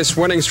longest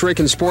winning streak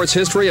in sports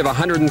history of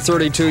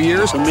 132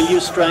 years. Familiar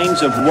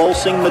strains of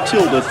Waltzing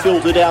Matilda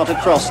filtered out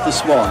across the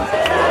Swan.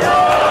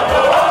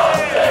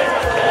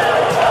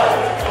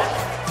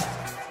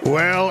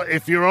 Well,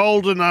 if you're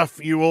old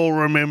enough, you all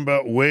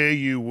remember where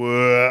you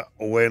were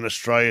when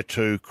Australia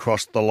 2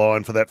 crossed the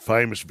line for that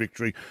famous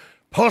victory.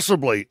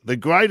 Possibly the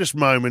greatest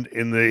moment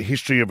in the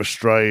history of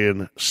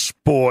Australian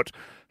sport.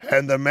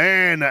 And the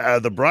man,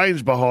 the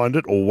brains behind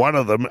it, or one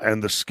of them,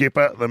 and the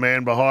skipper, the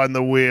man behind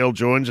the wheel,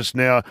 joins us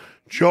now,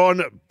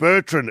 John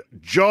Bertrand.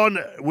 John,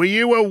 were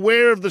you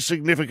aware of the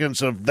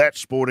significance of that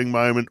sporting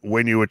moment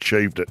when you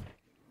achieved it?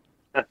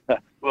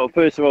 Well,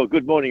 first of all,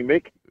 good morning,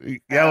 Mick.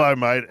 Hello,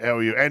 mate. How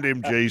are you? And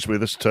MG's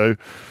with us too.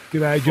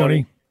 G'day,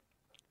 Johnny.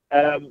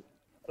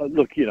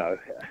 Look,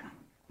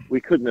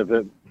 we couldn't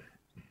have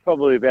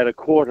probably about a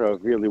quarter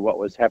of really what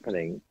was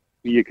happening.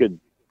 You could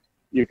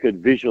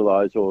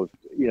visualise or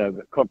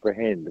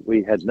comprehend.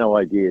 We had no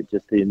idea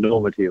just the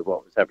enormity of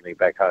what was happening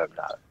back home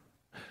now.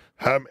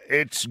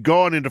 It's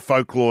gone into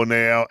folklore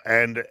now,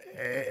 and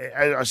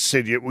as I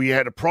said, we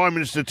had a Prime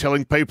Minister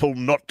telling people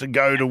not to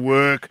go to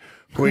work.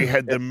 We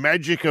had the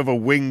magic of a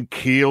wing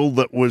keel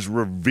that was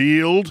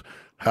revealed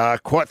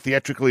quite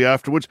theatrically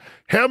afterwards.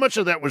 How much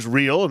of that was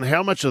real, and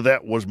how much of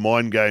that was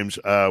mind games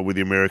with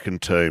the American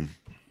team?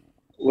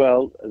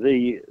 Well,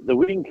 the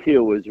wing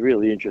keel was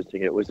really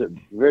interesting. It was a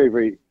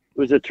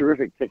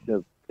terrific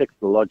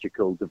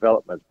technological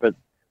development, but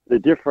the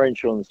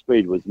differential in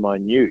speed was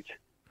minute.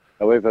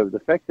 However,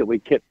 the fact that we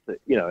kept,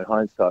 in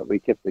hindsight, we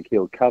kept the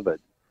keel covered,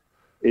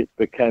 it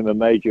became a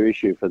major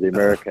issue for the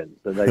Americans,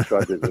 and they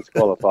tried to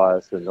disqualify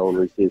us and all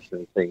these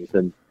different things.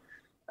 And,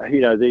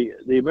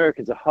 the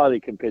Americans are highly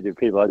competitive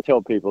people. I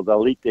tell people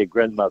they'll eat their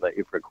grandmother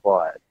if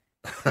required.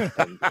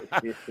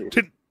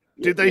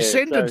 Didn't they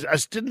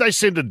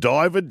send a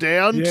diver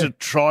down to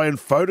try and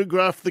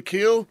photograph the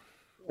keel?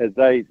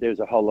 There's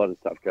a whole lot of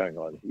stuff going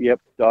on.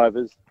 Yep,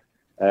 divers.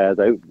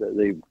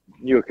 The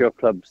Newark Yacht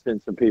Club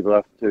sent some people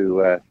up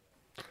to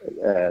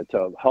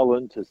to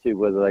Holland to see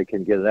whether they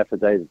can get an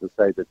affidavit to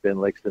say that Ben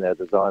Lexton, our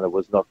designer,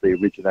 was not the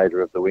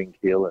originator of the wing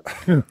keel.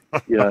 And,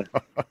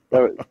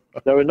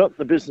 they were not in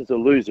the business of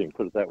losing,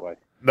 put it that way.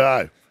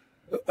 No.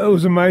 It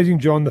was amazing,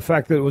 John, the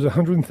fact that it was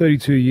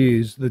 132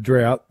 years, the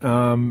drought,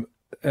 and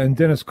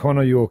Dennis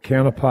Conner, your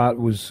counterpart,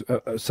 was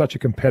such a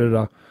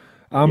competitor.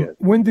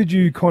 When did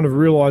you kind of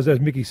realise, as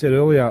Mickey said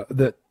earlier,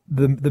 that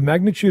the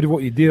magnitude of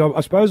what you did?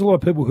 I suppose a lot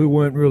of people who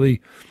weren't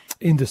really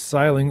into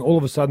sailing all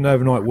of a sudden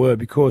overnight were,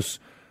 because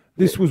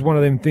this was one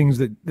of them things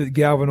that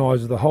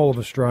galvanised the whole of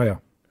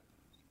Australia.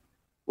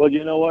 Well,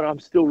 you know what? I'm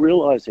still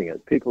realising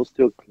it. People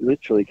still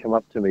literally come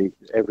up to me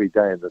every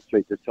day in the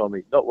street to tell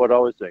me not what I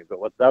was doing, but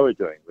what they were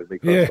doing with me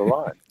across the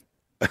line.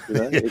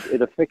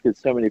 It affected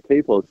so many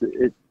people.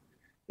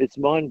 It's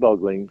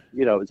mind-boggling.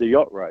 It was a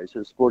yacht race,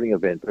 a sporting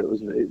event, but it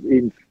was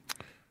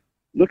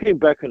looking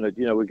back on it.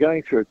 We're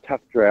going through a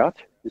tough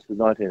drought. This is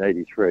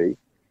 1983.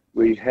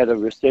 We had a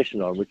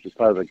recession on, which was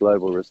part of a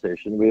global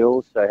recession. We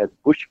also had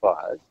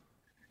bushfires.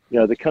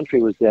 The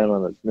country was down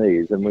on its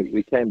knees, and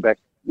we came back,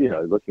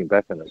 looking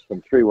back on it,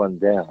 from 3-1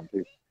 down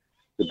to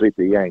beat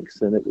the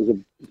Yanks. And it was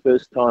the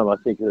first time, I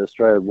think, that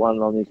Australia won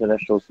on the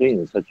international scene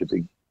in such a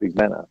big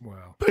manner.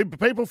 Wow.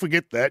 People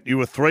forget that. You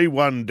were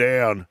 3-1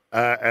 down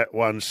at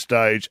one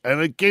stage,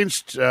 and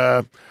against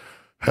a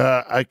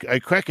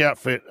crack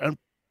outfit, and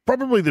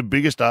probably the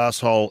biggest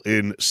arsehole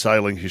in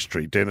sailing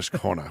history, Dennis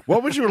Conner.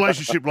 What was your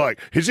relationship like?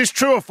 Is this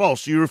true or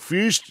false? You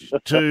refused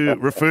to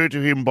refer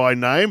to him by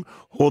name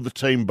or the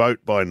team boat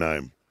by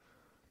name?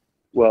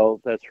 Well,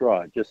 that's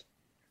right. Just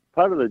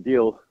part of the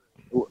deal.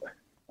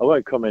 I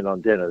won't comment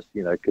on Dennis,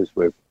 because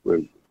we're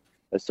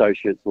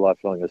associates,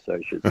 lifelong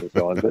associates, and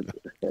so on.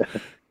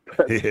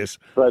 Yes.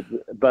 But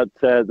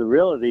the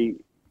reality,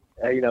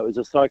 it was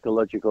a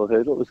psychological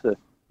hurdle. It was a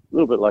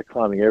little bit like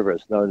climbing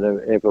Everest. No,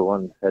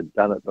 everyone had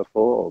done it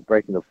before, or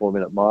breaking the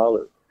 4-minute mile.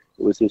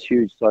 It was this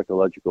huge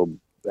psychological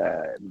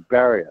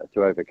barrier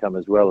to overcome,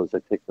 as well as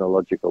a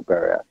technological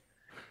barrier.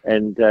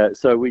 And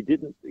so we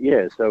didn't,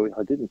 so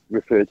I didn't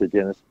refer to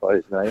Dennis by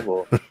his name,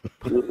 or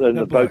in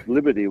the boat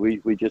Liberty,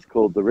 we just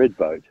called the Red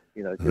Boat,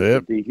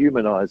 to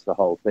dehumanise the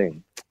whole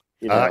thing,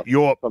 from our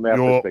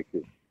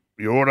perspective.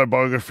 Your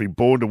autobiography,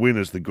 Born to Win,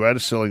 is the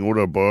greatest selling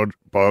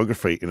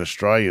autobiography in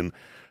Australian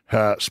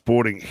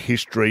sporting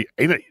history.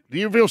 You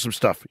reveal some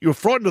stuff. You were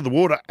frightened of the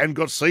water and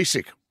got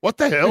seasick. What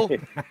the hell?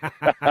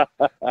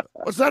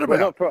 What's that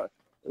about?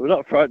 We're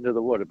not frightened of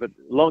the water, but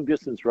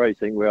long-distance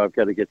racing, where I've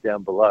got to get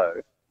down below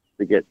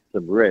to get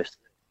some rest.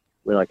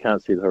 When I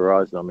can't see the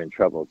horizon, I'm in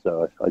trouble.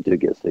 So I do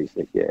get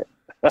seasick, yeah.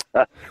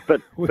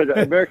 but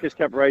America's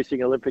Cup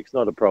racing, Olympics,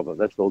 not a problem.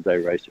 That's all-day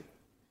racing.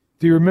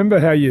 Do you remember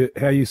how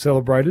you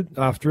celebrated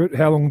after it?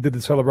 How long did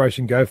the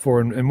celebration go for,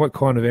 and what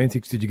kind of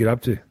antics did you get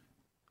up to?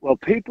 Well,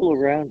 people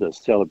around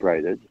us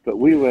celebrated, but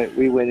we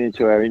went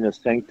into our inner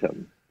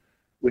sanctum.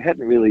 We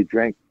hadn't really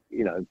drank,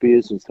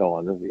 beers and so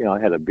on. I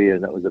had a beer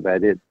and that was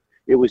about it.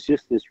 It was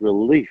just this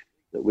relief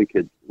that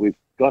we've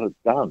got it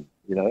done,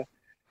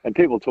 And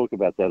people talk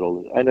about that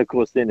all the time. And of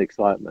course, then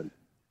excitement.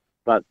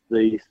 But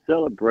the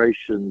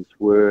celebrations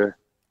were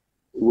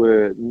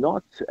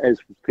not as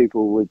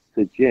people would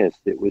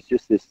suggest. It was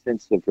just this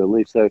sense of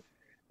relief. So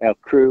our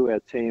crew, our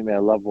team,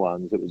 our loved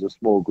ones, it was a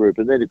small group.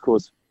 And then, of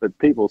course, but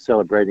people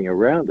celebrating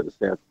around us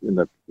out in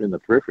the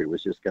periphery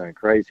was just going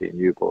crazy in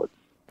Newport.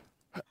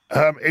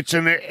 It's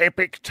an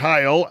epic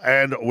tale,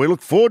 and we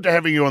look forward to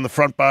having you on the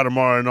front bar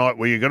tomorrow night,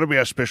 where you're going to be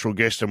our special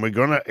guest, and we're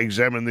going to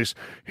examine this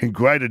in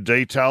greater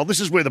detail. This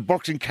is where the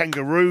boxing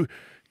kangaroo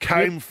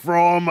came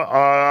from.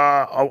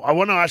 I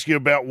want to ask you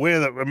about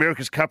where the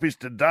America's Cup is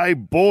today.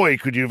 Boy,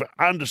 could you have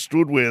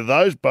understood where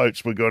those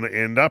boats were going to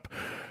end up.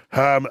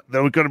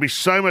 There was going to be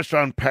so much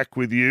to unpack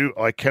with you.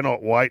 I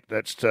cannot wait.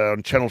 That's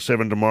on Channel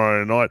 7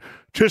 tomorrow night.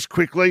 Just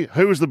quickly,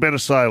 who was the better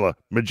sailor,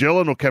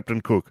 Magellan or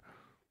Captain Cook?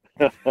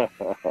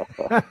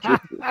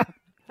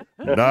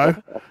 No?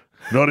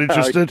 Not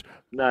interested?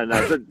 No.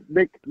 But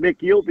Mick,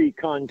 you'll be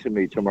kind to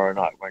me tomorrow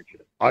night, won't you?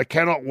 I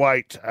cannot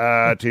wait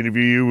to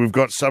interview you. We've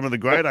got some of the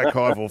great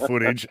archival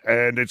footage,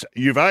 and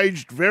you've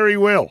aged very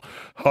well,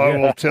 I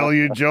will tell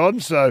you, John.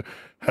 So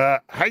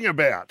hang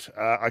about.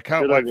 I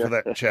can't wait for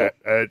that chat.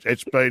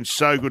 It's been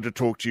so good to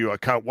talk to you. I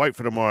can't wait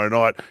for tomorrow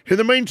night. In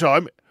the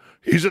meantime,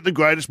 is it the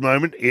greatest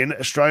moment in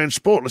Australian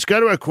sport? Let's go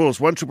to our calls,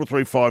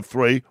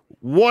 133353.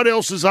 What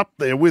else is up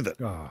there with it?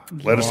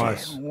 Let us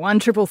know.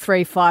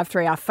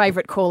 133353, our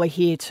favourite caller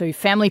here too.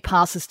 Family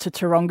passes to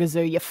Taronga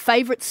Zoo. Your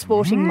favourite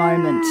sporting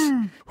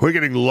moment? We're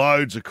getting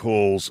loads of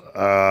calls.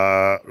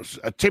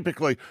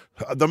 Typically,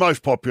 the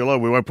most popular,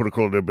 we won't put a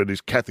call in there, but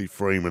is Kathy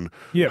Freeman,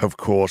 of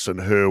course,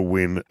 and her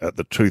win at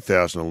the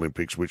 2000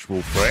 Olympics, which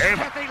will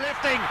forever... Kathy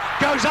lifting,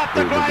 goes up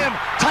to Graham,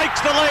 takes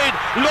the lead,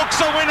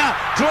 looks a winner,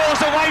 draws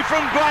away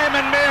from Graham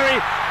and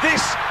Mary.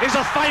 This is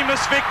a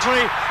famous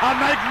victory, a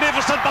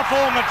magnificent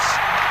performance.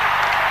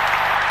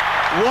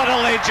 What a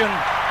legend.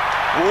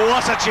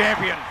 What a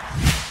champion.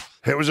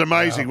 It was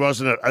amazing,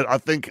 wasn't it? I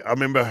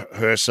remember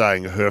her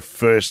saying her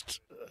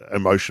first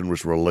emotion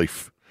was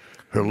relief.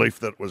 Relief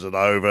that was it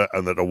over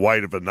and that the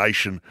weight of a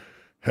nation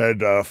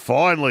had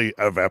finally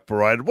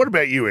evaporated. What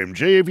about you,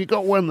 MG? Have you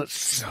got one that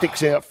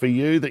sticks out for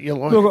you that you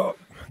like? Look,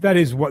 that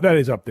is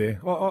up there.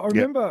 I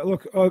remember.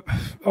 Look,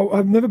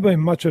 I've never been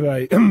much of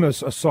a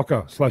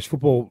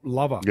soccer/football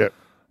lover. Yep.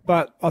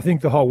 But I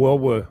think the whole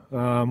world were,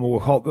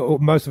 or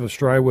most of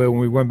Australia were, when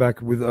we went back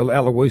with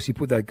Aloisi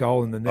put that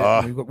goal in the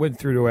net. And we went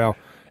through to our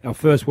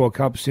first World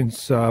Cup since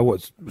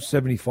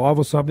 75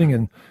 or something,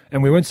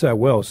 and we went so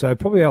well. So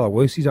probably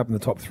Aloisi's up in the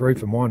top 3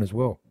 for mine as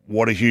well.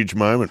 What a huge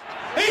moment!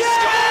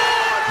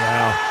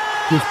 Wow,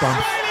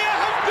 goosebumps.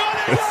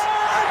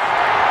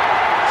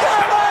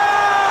 Come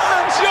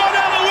on! John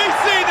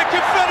Aloisi, the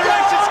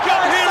Confederations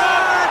Cup hero,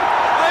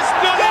 has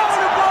done it!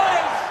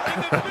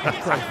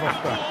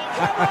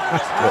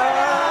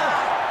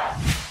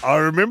 I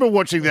remember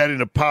watching that in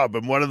a pub,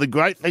 and one of the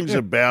great things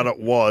about it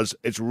was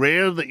it's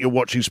rare that you're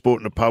watching sport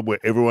in a pub where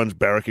everyone's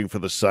barracking for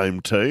the same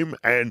team,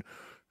 and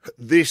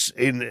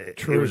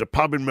it was a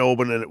pub in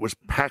Melbourne, and it was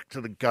packed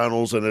to the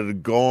gunnels, and it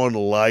had gone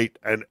late,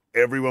 and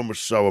everyone was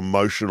so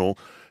emotional,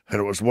 and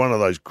it was one of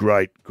those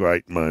great,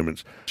 great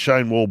moments.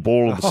 Shane Warne,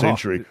 ball of the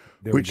century,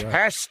 which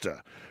has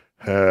to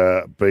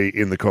be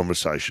in the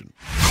conversation.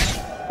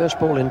 First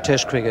ball in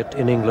Test cricket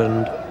in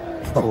England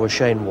for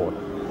Shane Warne.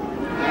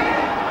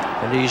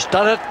 And he's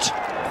done it.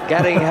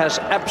 Gadding has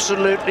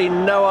absolutely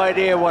no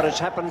idea what has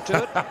happened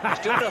to it. He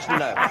still doesn't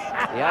know.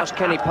 He asked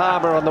Kenny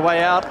Palmer on the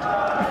way out.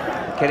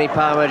 Kenny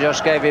Palmer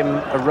just gave him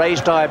a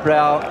raised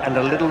eyebrow and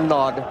a little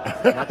nod.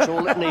 And that's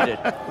all it needed.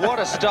 What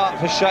a start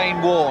for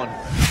Shane Warne.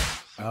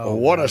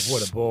 What a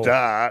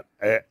start.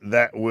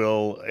 That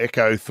will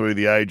echo through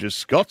the ages.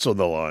 Scott's on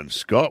the line.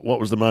 Scott, what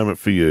was the moment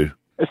for you?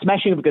 A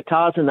smashing of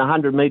guitars in the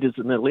 100 metres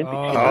in the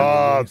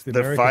Olympics.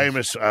 The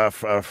famous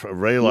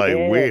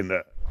relay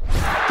win.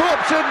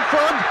 Thorpe's in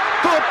front.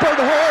 Thorpe and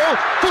Hall.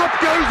 Thorpe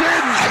goes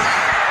in.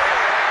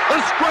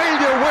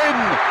 Australia win.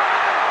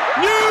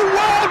 New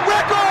world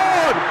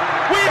record.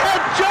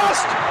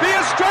 The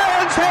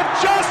Australians have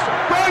just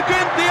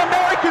broken the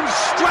American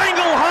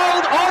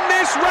stranglehold on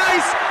this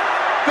race.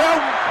 The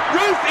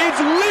roof is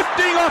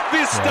lifting off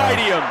this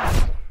stadium.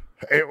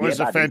 It was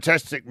a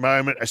fantastic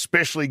moment,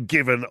 especially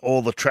given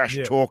all the trash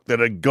talk that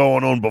had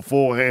gone on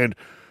beforehand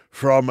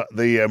from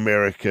the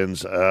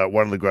Americans.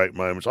 One of the great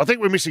moments. I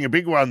think we're missing a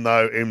big one,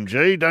 though,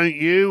 MG, don't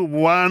you?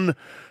 One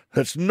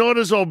that's not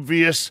as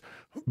obvious,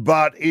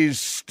 but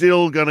is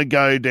still going to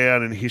go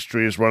down in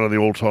history as one of the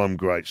all-time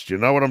greats. Do you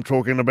know what I'm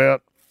talking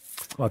about?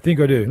 I think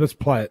I do. Let's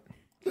play it.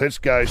 Let's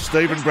go.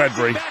 Stephen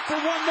Bradbury.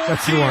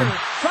 That's the one.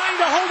 Trying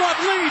to hold up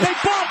Lee. They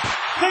bump.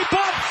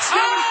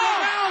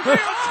 Around.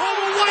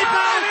 Total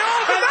wipeout.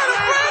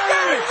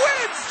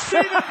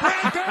 Stephen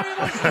Bradbury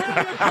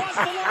across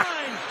the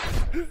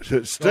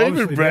line.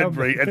 Stephen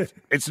Bradbury,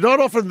 it's not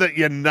often that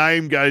your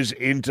name goes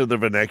into the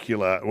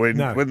vernacular.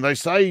 When they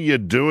say you're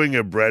doing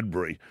a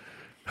Bradbury,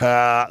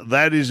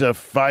 that is a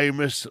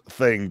famous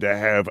thing to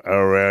have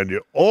around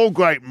you. All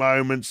great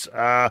moments.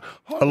 I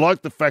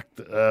like the fact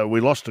that we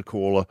lost a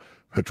caller.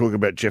 We're talking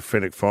about Jeff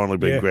Fenech finally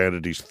being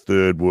granted his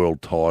third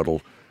world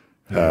title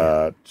to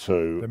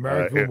the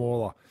Marrickville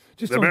Mauler.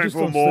 The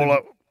Marrickville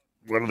Mauler.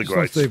 One of the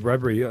greats. Steve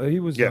Bradbury.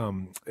 He was.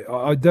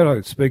 I did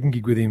a speaking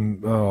gig with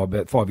him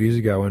about 5 years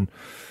ago, and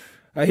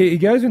he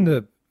goes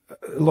into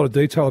a lot of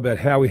detail about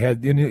how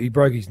he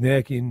broke his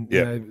neck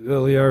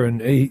earlier,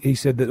 and he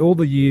said that all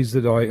the years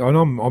that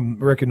I'm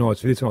recognised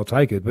for this, and I'll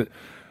take it, but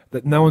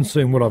that no one's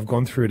seen what I've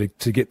gone through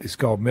to get this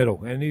gold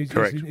medal, and he's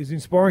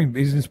inspiring.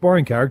 He's an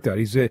inspiring character.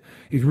 He's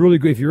really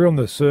good. If you're on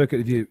the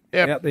circuit, if you're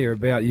out there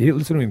about, you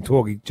listen to him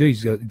talk. He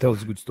tells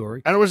a good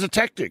story. And it was a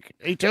tactic.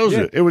 He tells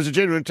you it was a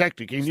genuine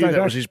tactic. He knew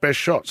that was his best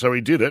shot, so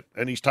he did it,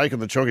 and he's taken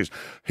the chockies.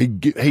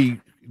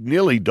 He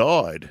nearly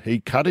died. He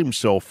cut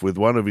himself with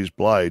one of his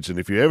blades, and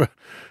if you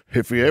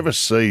ever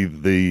see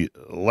the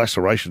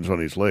lacerations on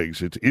his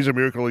legs, it is a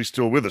miracle he's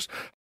still with us.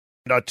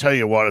 And I tell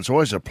you what, it's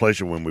always a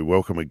pleasure when we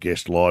welcome a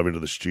guest live into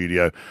the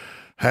studio,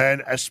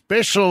 and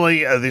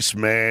especially this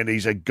man.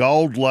 He's a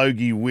Gold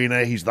Logie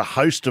winner. He's the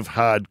host of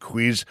Hard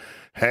Quiz,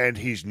 and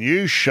his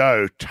new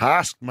show,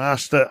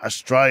 Taskmaster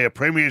Australia,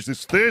 premieres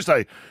this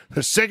Thursday,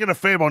 the 2nd of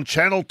Feb on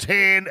Channel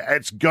 10.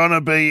 It's going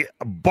to be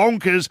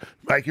bonkers.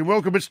 Make him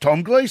welcome. It's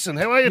Tom Gleeson.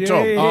 How are you,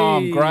 Tom? Oh,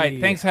 I'm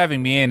great. Thanks for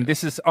having me in.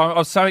 I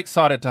was so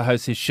excited to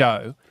host this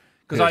show.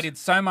 Because I did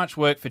so much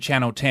work for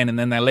Channel 10 and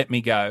then they let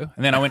me go.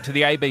 And then I went to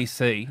the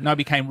ABC and I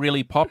became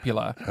really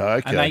popular.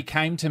 Okay. And they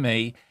came to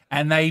me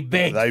and they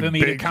begged for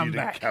me to come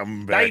back.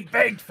 They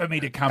begged for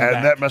me to come back.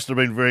 And that must have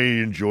been very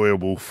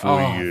enjoyable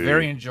for you.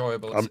 Very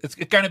enjoyable. It's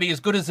going to be as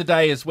good as the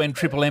day as when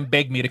Triple M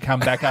begged me to come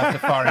back after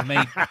firing me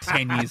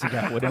 10 years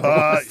ago.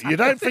 Whatever. You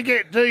don't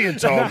forget, do you,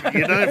 Tom?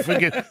 You don't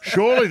forget.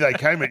 Surely they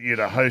came at you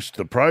to host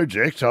the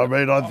project. I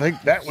mean, I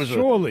think that was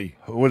surely.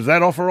 Was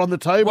that offer on the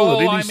table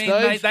at any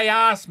stage? They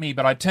asked me,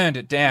 but I turned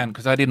it down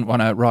because I didn't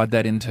want to ride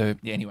that into...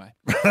 Anyway,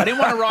 I didn't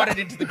want to ride it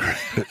into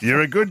the...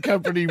 You're a good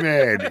company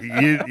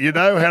man. You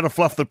know how to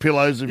fluff the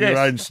pillows of your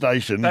own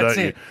station, don't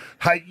you?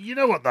 Hey, you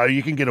know what, though?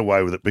 You can get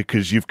away with it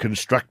because you've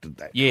constructed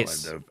that kind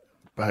of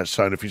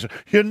persona.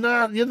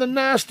 You're the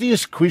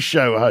nastiest quiz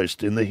show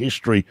host in the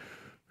history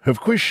of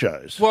quiz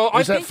shows. Well,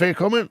 Is that fair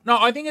comment? No,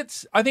 I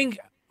think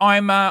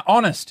I'm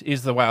honest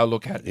is the way I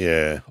look at it.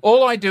 Yeah.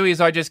 All I do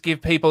is I just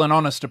give people an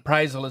honest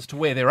appraisal as to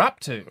where they're up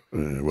to.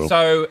 Well.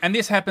 So, and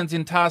this happens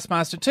in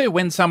Taskmaster too.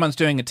 When someone's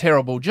doing a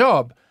terrible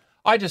job,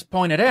 I just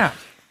point it out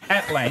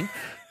at length.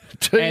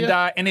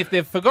 And if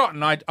they've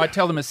forgotten, I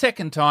tell them a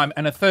second time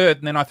and a third,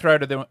 and then I throw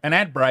to them an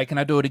ad break and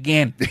I do it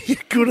again. You're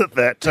good at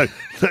that. So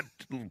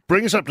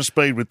bring us up to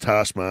speed with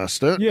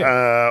Taskmaster,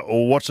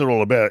 or what's it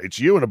all about? It's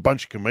you and a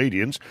bunch of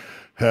comedians,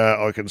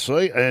 I can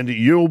see, and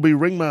you'll be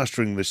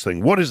ringmastering this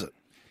thing. What is it?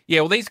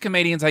 Yeah, well, these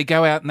comedians, they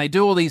go out and they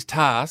do all these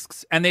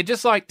tasks, and they're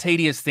just like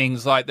tedious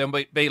things. Like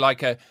there'll be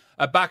like a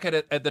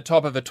bucket at the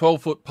top of a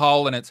 12-foot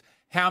pole, and it's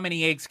how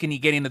many eggs can you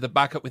get into the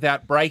bucket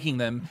without breaking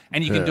them,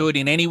 and you can do it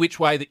in any which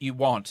way that you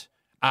want.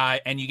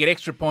 And you get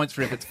extra points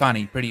for if it's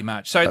funny, pretty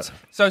much. So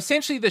so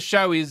essentially the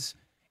show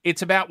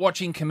it's about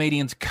watching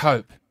comedians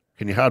cope.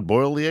 Can you hard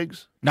boil the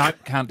eggs? No,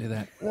 can't do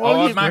that.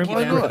 Well, I'd mark you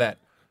down for that.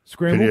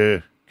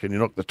 Scramble? Can you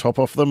knock the top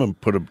off them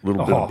and put a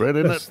little bit of bread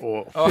in it?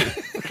 Or...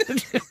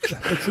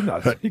 That's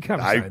enough. You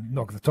can't say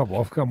knock the top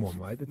off. Come on,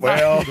 mate.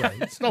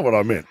 It's not what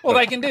I meant. Well,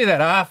 they can do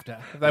that after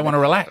if they want to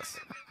relax.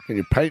 Can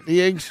you paint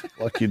the eggs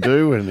like you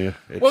do when you're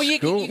at Well, you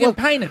school? can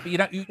paint it, but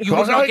you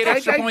will not get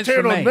extra points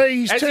from me.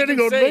 He's As you turning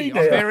can on see,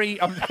 me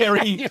now. I'm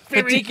very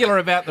particular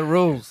about the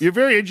rules. You're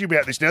very edgy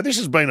about this. Now, this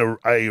has been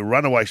a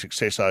runaway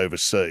success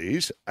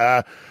overseas.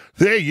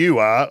 There you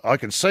are. I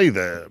can see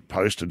the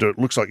poster. It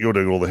looks like you're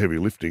doing all the heavy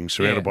lifting,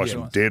 surrounded by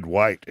some dead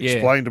weight. Yeah.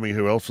 Explain to me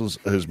who else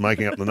is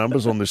making up the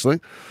numbers on this thing.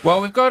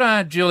 Well, we've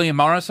got Julia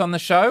Morris on the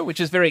show, which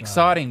is very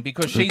exciting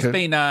because she's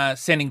been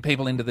sending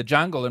people into the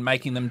jungle and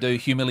making them do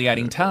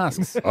humiliating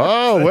tasks.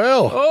 Oh,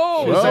 well.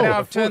 So now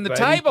I've turned the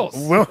tables.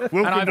 Well, welcome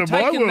and I've to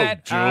my taken world,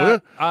 that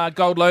Julia.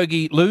 Gold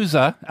Logie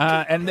loser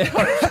and then...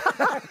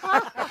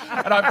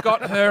 And I've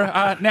got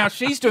her, now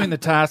she's doing the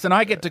task and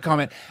I get to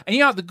comment. And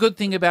you know what the good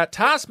thing about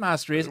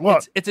Taskmaster is?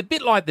 It's a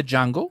bit like the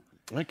jungle,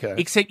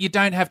 except you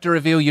don't have to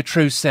reveal your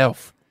true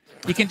self.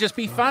 You can just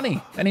be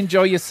funny and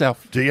enjoy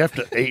yourself. Do you have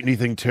to eat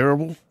anything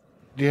terrible?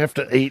 Do you have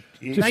to eat...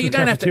 No, you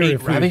don't have to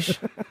eat rubbish.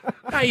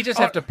 No, you just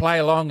have to play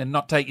along and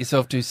not take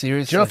yourself too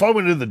seriously. Do you know, if I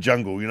went into the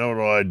jungle, you know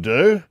what I'd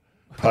do?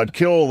 I'd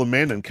kill all the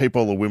men and keep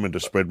all the women to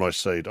spread my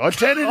seed. I'd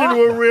turn it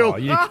into a real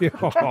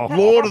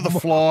Lord of the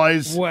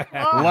Flies,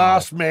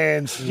 Last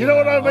Man's. You know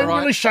what I mean? Right.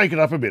 Really shake it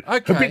up a bit.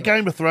 Okay. A bit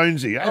Game of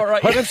Thronesy. All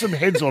right. I'd have some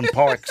heads on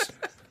pikes.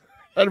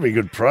 That'd be a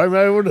good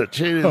promo, wouldn't it?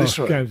 Gee,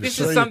 This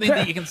is something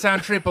that you can say on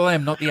Triple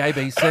M, not the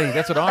ABC.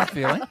 That's what I'm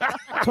feeling.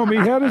 Tommy,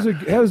 how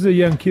does a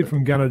young kid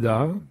from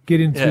Gunnedah get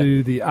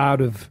into the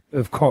art of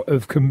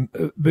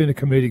being a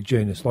comedic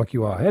genius like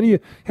you are?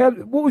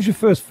 What was your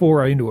first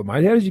foray into it,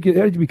 mate? How did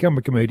you become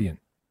a comedian?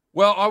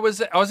 Well, I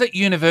was at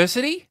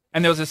university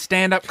and there was a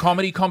stand-up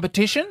comedy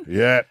competition.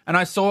 Yeah. And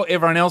I saw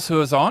everyone else who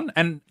was on,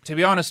 and to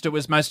be honest, it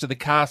was most of the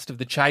cast of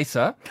The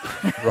Chaser.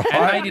 Right,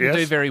 and they didn't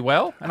do very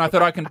well, and I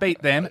thought I can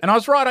beat them, and I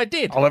was right, I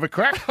did. I'll have a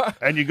crack.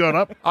 And you got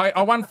up.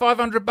 I won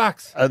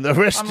 $500. And the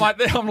rest...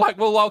 I'm like,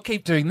 well, I'll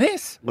keep doing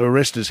this. The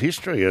rest is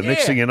history. And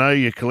next thing you know,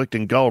 you're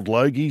collecting gold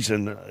logies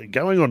and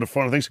going on to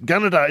finer things.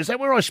 Gunnedah, is that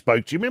where I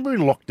spoke to you? Remember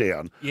in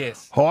lockdown?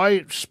 Yes.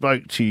 I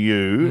spoke to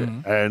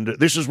you, and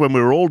this is when we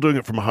were all doing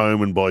it from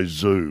home and by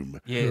Zoom,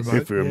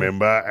 if you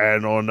remember.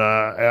 And on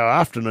our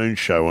afternoon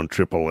show on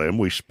Triple M,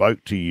 we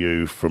spoke to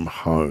you from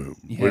home.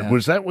 Yeah.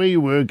 Was that where you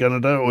were,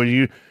 Gunnedah, or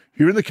you're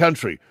in the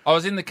country? I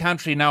was in the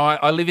country. No,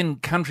 I live in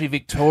country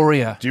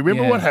Victoria. Do you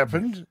remember what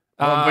happened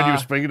when you were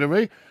speaking to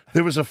me?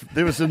 There was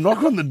a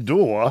knock on the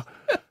door,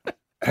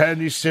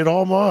 and you said,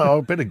 "Oh my, I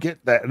better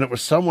get that," and it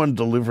was someone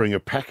delivering a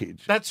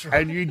package. That's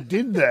right. And you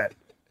did that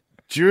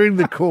during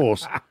the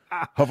course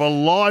of a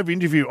live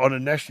interview on a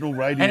national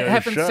radio show. And it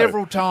happened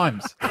several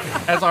times,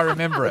 as I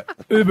remember it.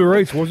 Uber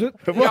Eats, was it?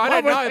 Yeah, I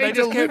don't know. They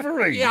just kept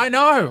delivering. Yeah, I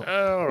know.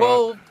 Oh,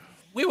 well,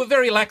 we were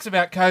very lax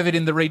about COVID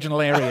in the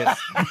regional areas.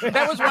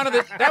 That was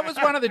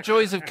one of the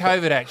joys of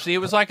COVID. Actually, it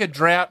was like a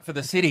drought for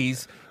the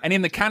cities, and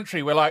in the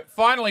country, we're like,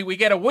 finally, we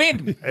get a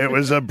win. It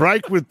was a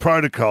break with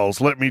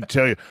protocols. Let me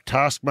tell you,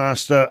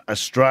 Taskmaster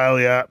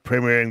Australia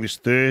premiering this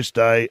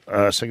Thursday,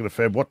 2nd of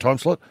Feb. What time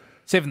slot?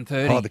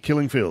 7:30. Oh, the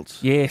Killing Fields.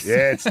 Yes.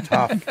 Yeah, it's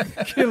tough.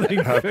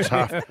 Killing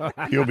tough.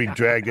 You'll be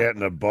dragged out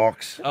in a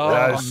box.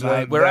 Oh,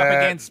 mate, we're up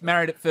against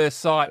Married at First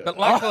Sight, but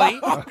luckily,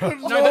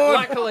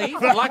 luckily, I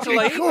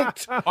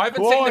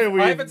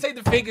haven't seen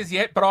the figures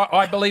yet, but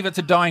I believe it's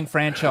a dying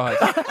franchise.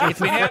 It's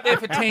been out there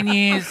for 10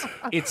 years.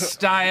 It's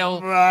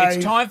stale. Right.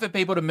 It's time for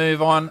people to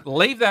move on,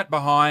 leave that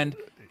behind,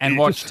 and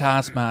watch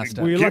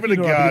Taskmaster. Give it a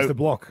go. The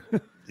block.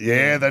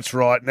 Yeah, that's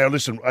right. Now,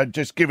 listen,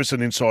 just give us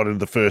an insight into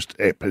the first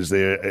ep. Is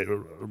there?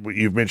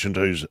 You've mentioned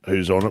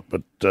who's on it,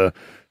 but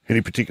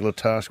any particular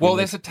task? Well,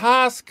 there's a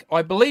task,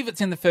 I believe it's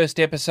in the first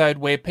episode,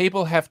 where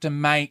people have to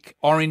make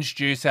orange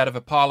juice out of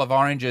a pile of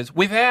oranges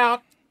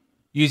without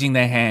using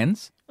their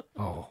hands.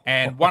 Oh.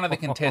 And one of the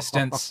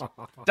contestants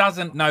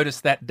doesn't notice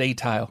that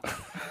detail.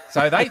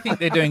 So they think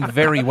they're doing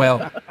very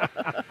well.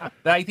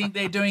 They think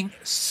they're doing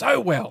so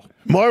well.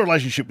 My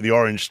relationship with the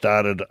Orange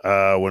started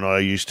when I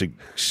used to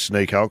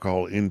sneak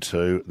alcohol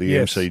into the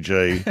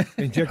MCG.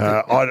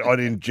 I'd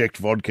inject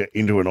vodka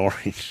into an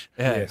Orange,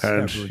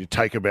 and you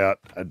take about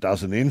a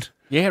dozen in.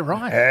 Yeah,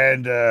 right.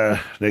 And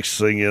next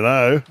thing you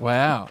know...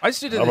 Wow. I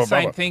used to do the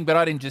same thing, but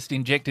I didn't just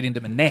inject it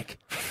into my neck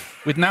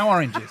with no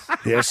oranges.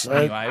 Yes.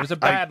 Anyway, it was a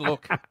bad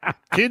look.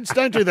 Kids,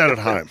 don't do that at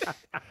home.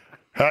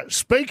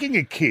 Speaking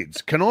of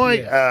kids, can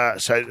I...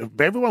 so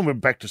everyone went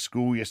back to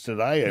school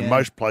yesterday in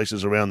most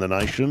places around the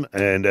nation,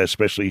 and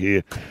especially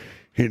here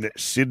in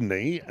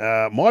Sydney.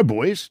 My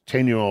boys,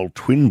 10-year-old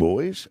twin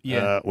boys,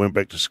 went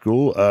back to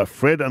school.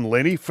 Fred and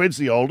Lenny. Fred's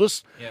the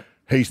oldest. Yep.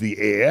 He's the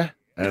heir.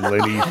 And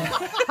Lenny,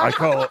 I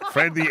call it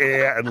Fred the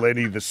heir and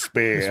Lenny the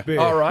spare.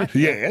 All right.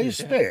 Yeah, he's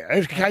spare.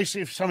 In case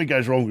if something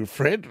goes wrong with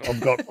Fred,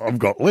 I've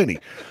got Lenny.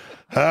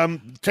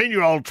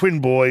 10-year-old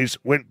twin boys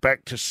went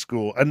back to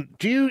school. And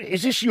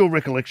is this your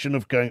recollection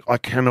of going, I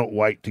cannot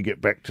wait to get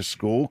back to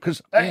school?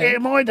 Because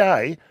in my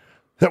day,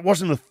 that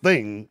wasn't a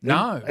thing.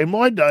 No. In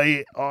my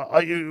day,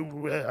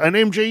 and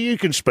MG, you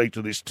can speak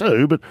to this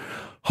too, but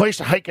I used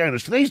to hate going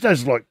to these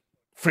days like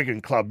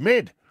frigging Club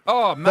Med.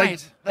 Oh,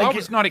 mate, I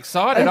was not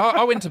excited.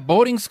 I went to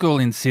boarding school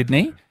in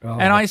Sydney,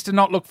 and I used to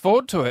not look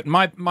forward to it.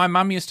 My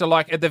mum used to,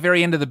 like, at the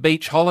very end of the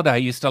beach holiday,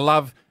 used to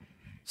love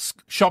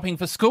shopping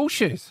for school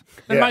shoes.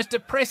 The most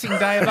depressing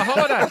day of the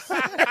holidays.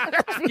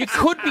 You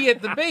could be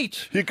at the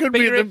beach. You could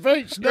be at the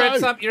beach.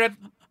 You're at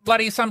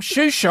bloody some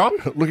shoe shop.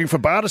 Looking for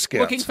barter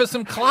scouts. Looking for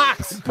some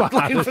Clarks.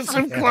 Looking for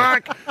some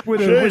Clark.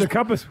 with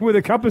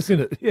a compass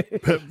in it.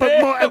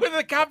 With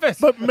a compass.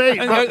 But me.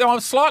 I'm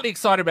slightly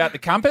excited about the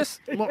compass,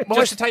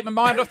 just to take my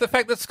mind off the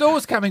fact that school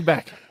is coming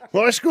back.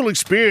 My school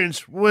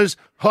experience was,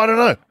 I don't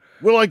know,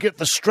 will I get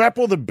the strap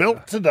or the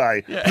belt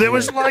today? Yeah. There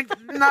was like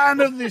none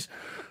of this.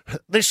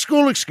 There's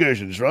school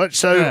excursions, right?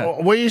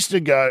 So we used to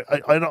go,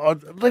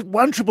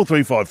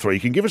 13353, you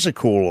can give us a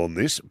call on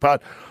this,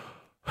 but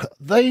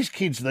these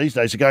kids these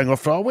days are going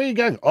off, where are you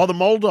going? Oh, the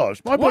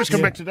Maldives. My boys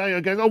come back today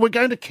and go, we're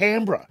going to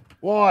Canberra.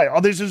 Why?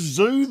 Oh, there's a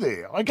zoo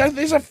there. I go,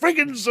 there's a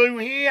frigging zoo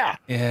here.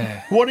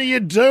 Yeah. What are you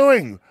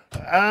doing?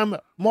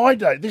 My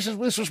day, this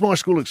was my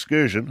school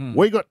excursion.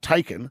 We got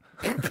taken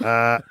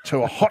to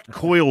a hot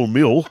coil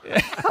mill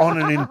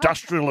on an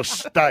industrial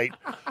estate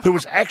that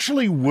was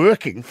actually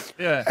working.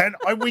 Yeah. And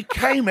we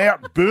came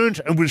out burnt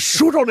and with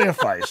soot on our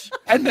face.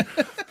 And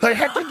they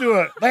had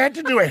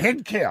to do a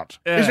head count.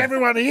 Yeah. Is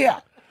everyone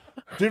here?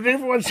 Did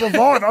everyone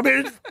survive? I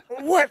mean,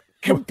 what?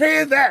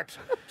 Compare that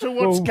to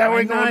what's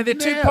going on. No, they're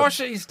too now. posh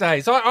these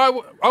days. I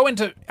went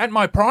to, at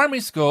my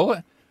primary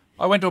school,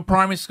 I went to a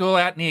primary school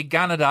out near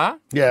Gunnedah,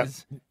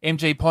 as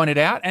MG pointed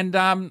out,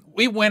 and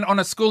we went on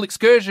a school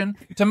excursion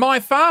to my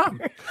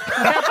farm.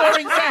 How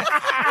boring is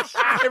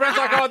that? Everyone's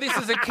like, oh, this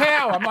is a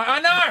cow. I'm like,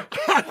 I know.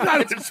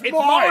 It's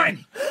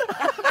mine.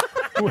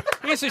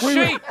 Here's a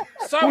sheep.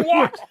 So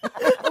what?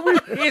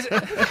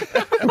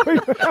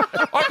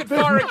 I could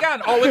fire a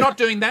gun. Oh, we're not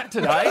doing that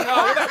today. Oh,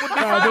 well,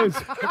 that would be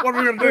fun. What are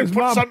we going to do?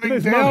 Put something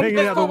down?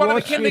 Let's put one of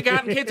the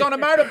kindergarten kids on a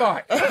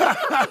motorbike.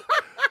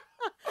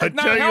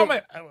 No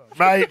helmet.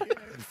 Mate,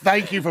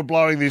 thank you for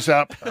blowing this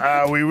up.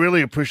 We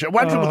really appreciate it.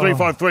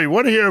 13353,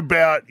 want to hear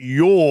about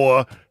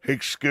your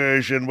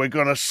excursion. We're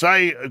going to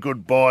say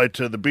goodbye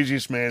to the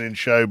busiest man in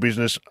show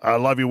business. I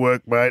love your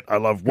work, mate. I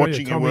love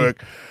watching your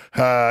work.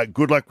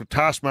 Good luck with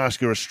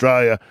Taskmaster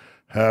Australia.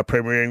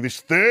 Premiering this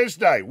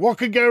Thursday. What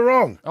could go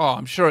wrong? Oh,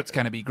 I'm sure it's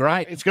going to be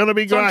great. It's going to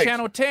be great. It's on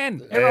Channel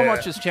 10. Everyone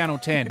watches Channel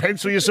 10.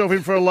 Pencil yourself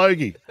in for a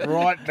Logie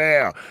right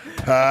now.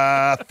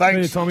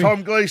 Thanks,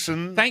 Tom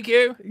Gleeson. Thank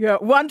you. Yeah,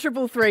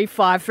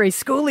 13353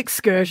 school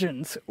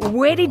excursions.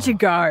 Where did you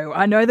go?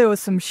 I know there were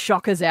some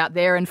shockers out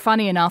there, and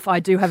funny enough, I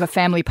do have a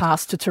family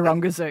pass to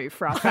Taronga Zoo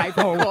for our favourite.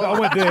 I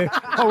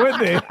went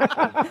there.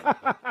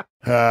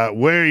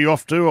 Where are you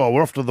off to? Oh,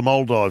 we're off to the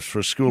Maldives for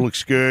a school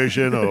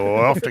excursion,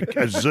 or off to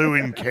a zoo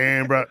in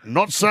Canberra.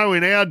 Not so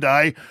in our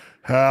day.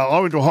 I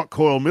went to a hot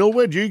coil mill.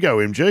 Where'd you go,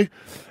 MG?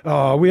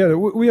 Oh, we had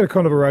a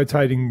kind of a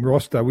rotating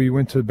roster. We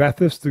went to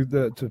Bathurst to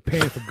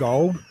pan for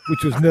gold,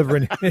 which was never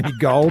any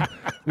gold.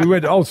 We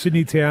went to Old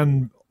Sydney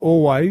Town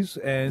always,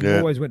 and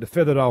always went to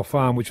Featherdale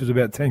Farm, which was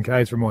about 10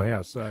 k's from my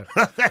house. So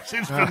that's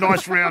just a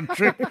nice round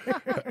trip.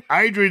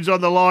 Adrian's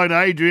on the line.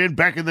 Adrian,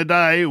 back in the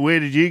day, where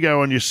did you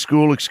go on your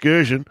school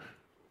excursion?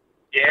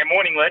 Yeah,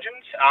 morning,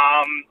 legends.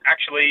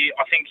 Actually,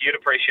 I think you'd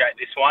appreciate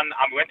this one.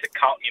 We went to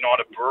Carlton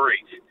United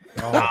Breweries.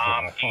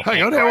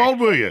 Hang on, how old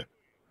were you?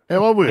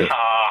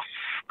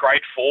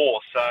 Grade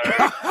 4, so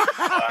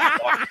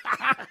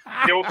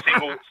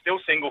still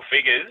single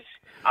figures.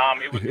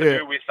 It was to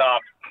do with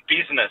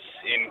business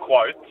in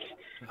quotes.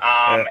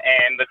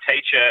 And the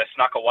teacher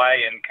snuck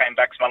away and came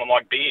back smelling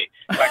like beer.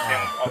 Back then,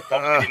 I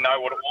obviously didn't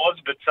know what it was,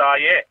 but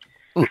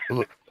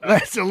Look,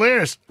 that's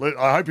hilarious.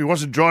 I hope he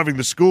wasn't driving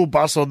the school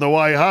bus on the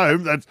way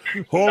home. That's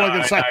all I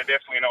can say. No,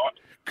 definitely not.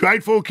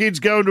 Grade 4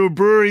 kids going to a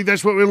brewery.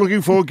 That's what we're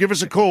looking for. Give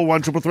us a call,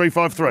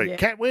 133353.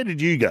 Kat, where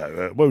did you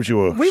go? What was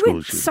your We school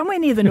went experience? somewhere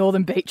near the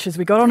northern beaches.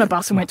 We got on a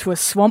bus and went to a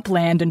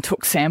swampland and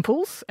took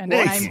samples and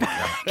came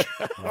back.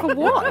 For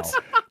what?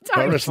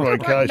 Tourist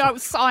location. No, it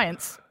was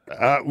science.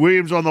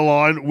 William's on the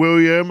line.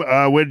 William,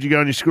 where did you go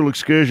on your school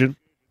excursion?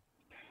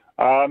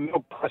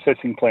 Milk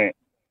processing plant.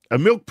 A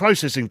milk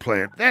processing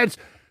plant. That's,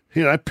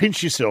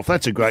 pinch yourself.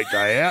 That's a great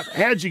day out.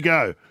 How'd you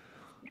go?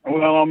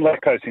 Well, I'm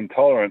lactose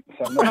intolerant,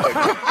 so I'm not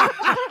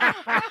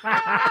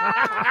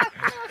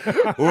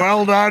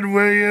Well done,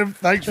 William.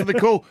 Thanks for the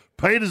call.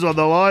 Peter's on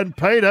the line.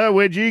 Peter,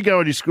 where'd you go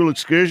on your school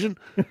excursion?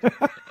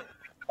 Mick,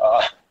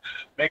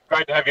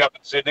 great to have you up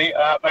in Sydney.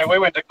 Mate, we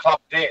went to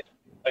Club Dead.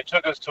 They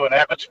took us to an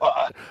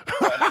abattoir at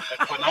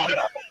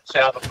Quinona,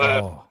 south of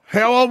Perth.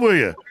 How old were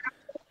you?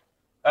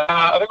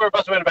 I think we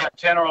must have been about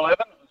 10 or 11.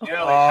 It was the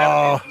early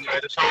 70s, and they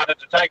decided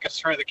to take us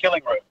through the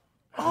killing room.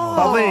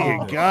 Oh, there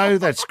you go.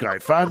 That's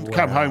great fun.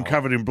 Come home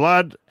covered in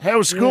blood. How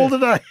was school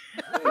today?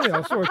 Yeah,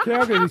 I saw a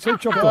cow getting its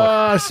head chopped off.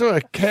 I saw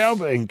a cow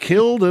being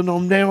killed and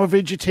I'm now a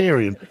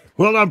vegetarian.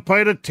 Well done,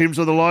 Peter. Tim's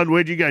on the line.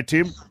 Where'd you go,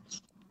 Tim?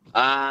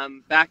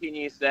 Back in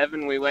year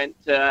 7, we went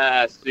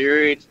to a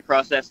sewage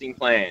processing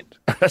plant.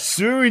 A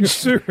sewage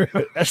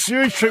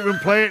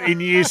treatment plant in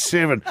year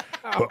 7.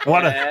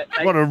 What a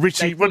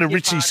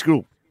Richie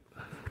school.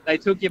 They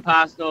took you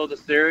past all the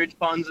sewage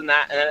ponds and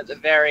that, and then at the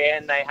very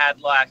end they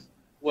had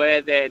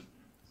where they'd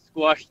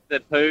squashed the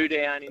poo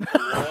down into the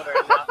water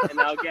and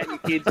they were getting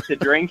kids to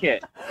drink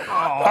it. No,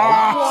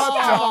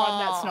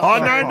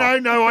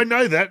 I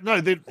know that. No,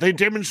 they're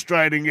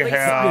demonstrating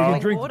how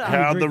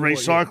the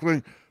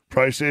recycling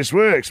process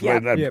works.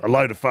 Yep. A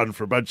load of fun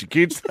for a bunch of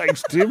kids.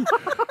 Thanks, Tim.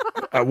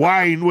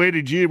 Wayne, where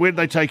did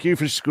they take you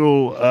for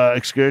school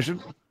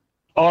excursion?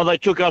 Oh, they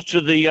took us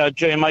to the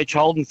GMH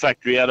Holden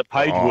factory out at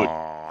Pagewood.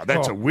 Oh,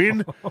 that's a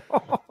win.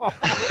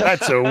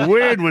 That's a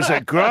win. Was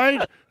that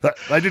great?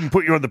 They didn't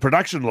put you on the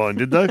production line,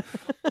 did they?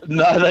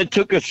 No, they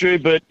took us through,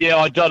 but yeah,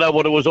 I don't know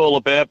what it was all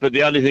about, but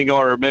the only thing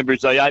I remember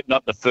is they opened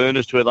up the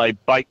furnace where they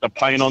baked the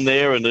paint on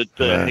there and it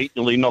heat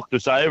nearly knocked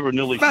us over and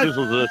nearly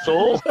sizzled us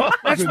all. But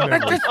that's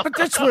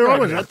where I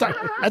was. At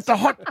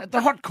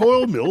the hot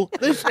coil mill,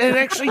 they're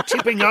actually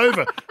tipping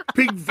over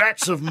big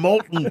vats of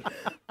molten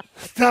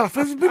stuff.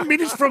 It's been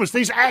minutes from us.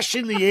 There's ash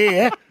in the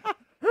air.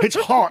 It's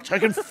hot. I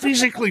can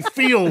physically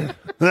feel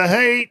the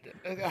heat.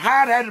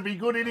 Hard hat would be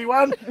good,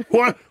 anyone?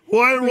 Why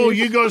are all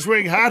you guys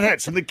wearing hard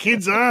hats and the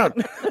kids aren't?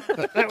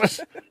 That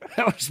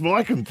was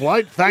my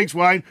complaint. Thanks,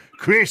 Wayne.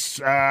 Chris,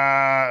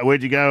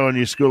 where'd you go on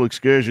your school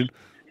excursion?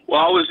 Well,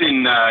 I was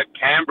in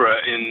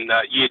Canberra in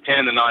year 10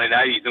 in the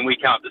 1980s, and we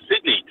came up to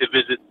Sydney to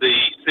visit the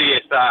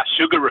CSR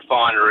sugar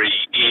refinery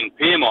in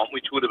Pyrmont,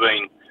 which would have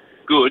been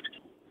good.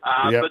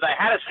 Yep. But they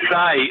had us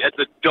stay at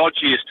the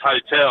dodgiest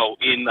hotel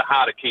in the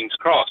heart of King's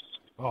Cross.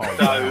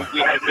 So we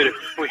had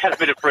a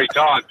bit of free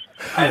time,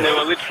 and there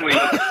were literally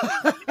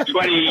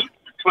 20,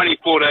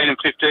 14 and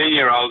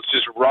 15-year-olds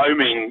just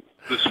roaming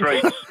the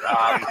streets.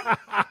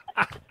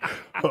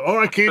 All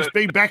right, kids,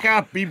 be back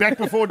up. Be back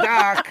before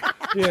dark.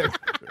 Yeah.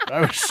 They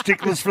were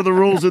sticklers for the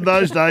rules in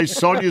those days.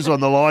 Sonia's on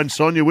the line.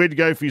 Sonia, where'd you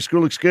go for your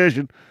school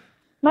excursion?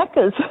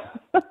 Macca's.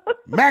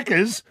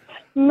 Macca's?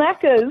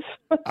 Macca's.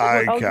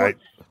 Okay.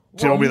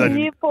 Tell me I was that. in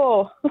year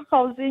 4.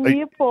 I was in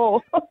year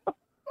 4.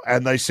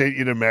 And they sent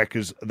you to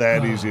Macca's.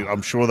 That is it.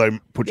 I'm sure they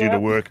put you to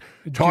work.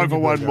 Time for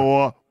one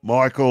more.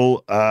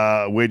 Michael,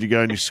 where'd you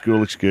go on your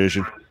school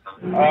excursion?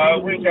 I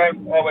went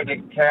to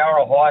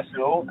Cowra High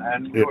School,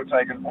 and we were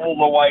taken all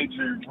the way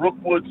to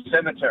Brookwood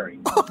Cemetery.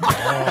 Oh,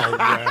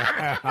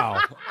 wow.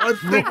 I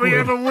think we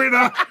have a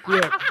winner.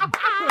 Yeah.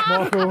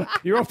 Michael,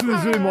 you're off to the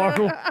zoo,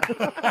 Michael.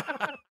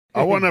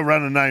 I want to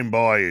run a name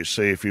by you,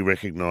 see if you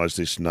recognise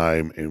this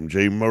name,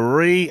 MG.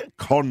 Marie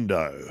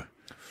Kondo.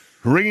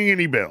 Ringing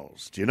any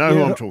bells? Do you know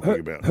who I'm talking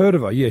about? Heard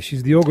of her, yeah.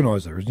 She's the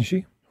organiser, isn't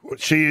she?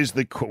 She is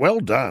the...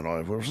 Well done.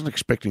 I wasn't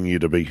expecting you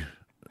to be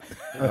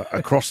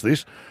across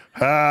this.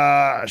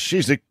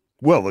 She's the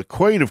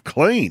Queen of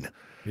Clean.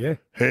 Yeah.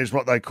 Here's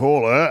what they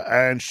call her.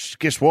 And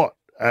guess what?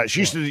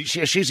 She's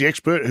the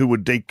expert who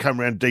would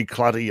come around,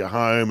 declutter your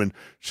home and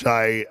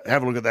say,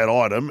 have a look at that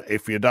item.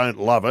 If you don't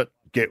love it,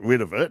 get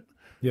rid of it.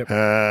 Yep.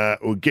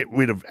 Or get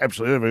rid of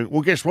absolutely everything.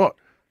 Well, guess what?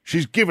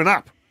 She's given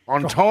up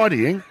on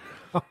tidying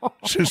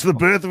since the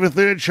birth of her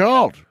third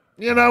child.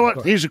 You know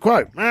what? Here's a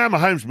quote. My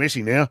home's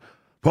messy now.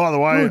 By the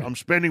way, I'm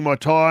spending my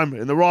time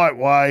in the right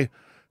way.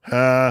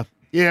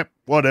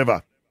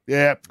 Whatever.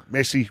 Yeah,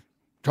 messy,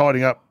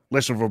 tidying up,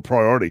 less of a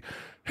priority.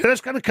 And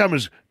that's going to come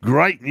as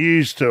great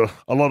news to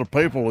a lot of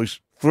people who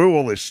threw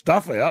all their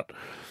stuff out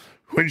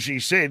when she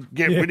said,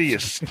 get rid of your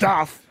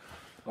stuff.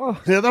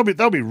 Yeah,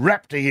 they'll be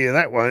rapt to hear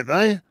that, won't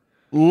they?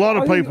 A lot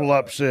of people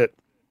upset.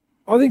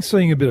 I think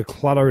seeing a bit of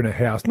clutter in a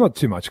house, not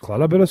too much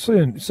clutter, but I've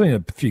seen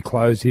a few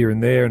clothes here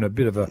and there and a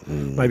bit of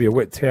maybe a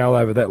wet towel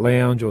over that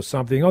lounge or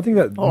something. I think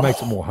that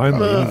makes it more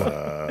homely.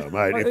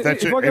 Mate,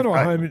 if I go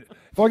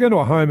to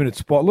a home and it's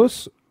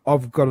spotless,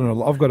 I've got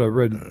a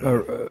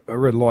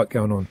red light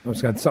going on. I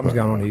was going, something's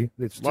going on here.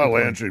 My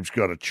lounge room's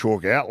got a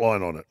chalk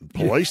outline on it and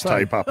police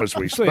tape up as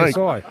we speak.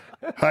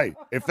 Hey,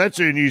 if that's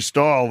your new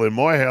style, then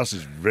my house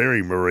is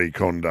very Marie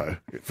Kondo,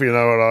 if you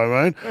know what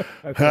I mean.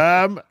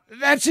 Okay.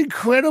 That's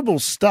incredible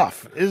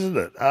stuff, isn't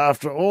it?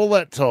 After all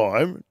that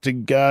time to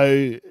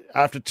go,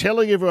 after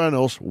telling everyone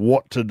else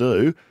what to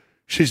do,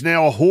 she's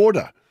now a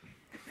hoarder.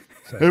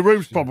 Her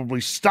room's probably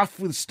stuffed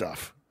with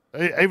stuff.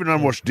 Even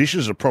unwashed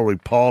dishes are probably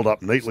piled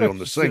up neatly on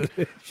the sink.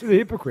 She's a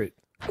hypocrite.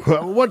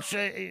 Well,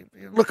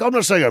 look, I'm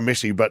not saying I'm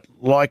messy, but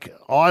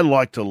I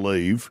like to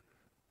leave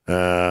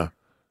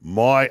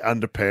my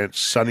underpants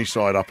sunny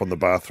side up on the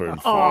bathroom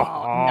floor.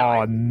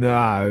 Oh,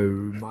 no,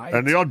 mate.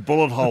 And the odd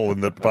bullet hole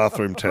in the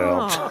bathroom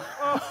towels.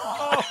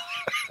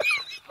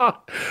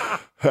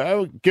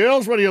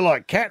 Girls, what do you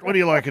like? Kat, what do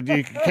you like? Do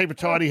you keep a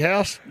tidy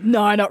house?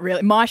 No, not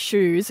really. My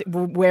shoes,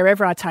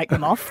 wherever I take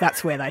them off,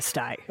 that's where they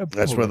stay.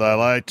 That's where they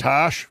lay.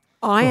 Tash?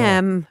 I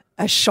am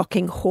a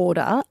shocking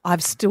hoarder.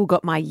 I've still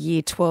got my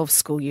Year 12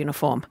 school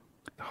uniform.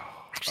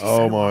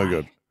 Oh, my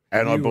God.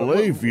 And I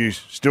believe you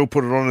still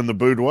put it on in the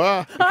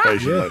boudoir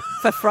occasionally.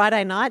 For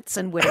Friday nights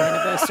and wedding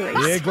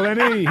anniversaries. Yeah,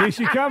 Glennie, here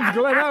she comes,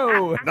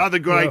 Glenno. Another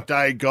great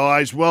day,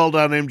 guys. Well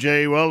done,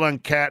 MG. Well done,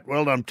 Kat.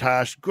 Well done,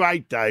 Tash.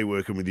 Great day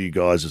working with you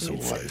guys as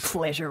always. It's a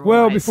pleasure.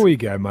 Well, always. Before you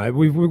go, mate,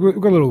 we've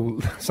got a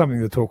little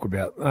something to talk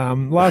about.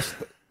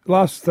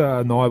 Last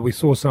night we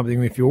saw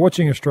something. If you're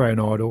watching Australian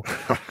Idol,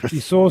 you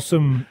saw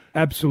some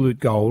absolute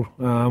gold.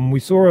 We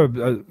saw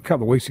a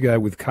couple of weeks ago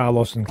with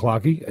Carlos and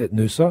Clarkey at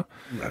Noosa.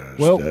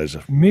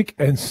 Mick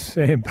and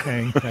Sam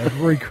Pang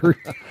have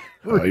recruited.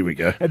 Here we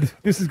go.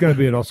 This is going to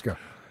be an Oscar.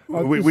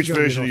 Which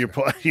version are you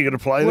going to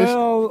play this?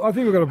 Well, I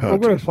think we're going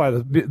to play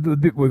the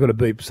bit. We've got to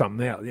beep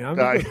something out. You know, we've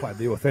got to play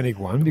the authentic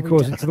one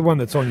because it's the one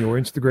that's on your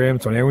Instagram.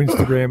 It's on our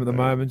Instagram at the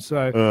moment.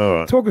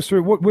 So, talk us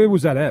through where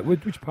was that at?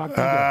 Which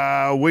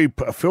park? We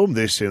filmed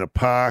this in a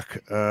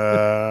park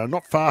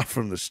not far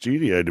from the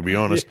studio, to be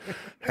honest,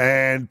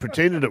 and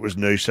pretended it was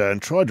Noosa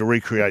and tried to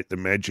recreate the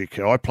magic.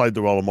 I played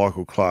the role of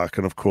Michael Clark,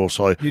 and of course,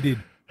 you did.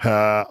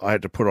 I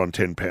had to put on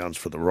 10 pounds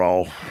for the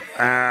role.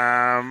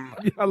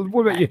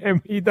 What about your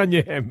Hemi? You done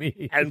your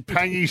Hemi? And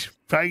Pangy's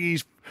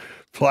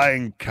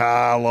playing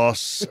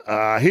Carlos.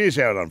 Here's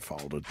how it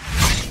unfolded.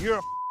 You're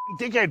a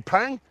dickhead,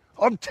 Pang.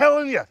 I'm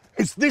telling you,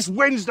 it's this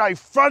Wednesday,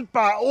 Front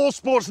Bar, All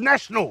Sports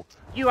National.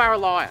 You are a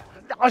liar.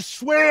 I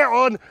swear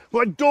on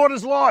my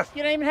daughter's life.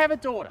 You don't even have a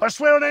daughter. I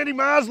swear on Andy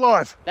Marr's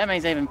life. That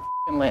means even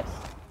less.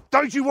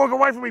 Don't you walk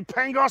away from me,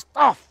 Pangos.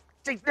 Oh,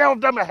 now I've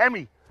done my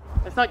Hemi.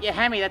 That's not your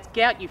Hemi, that's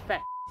gout, you fat.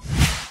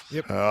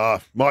 Yep.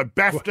 My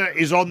BAFTA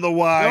is on the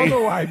way. On the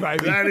way,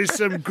 baby. That is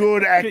some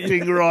good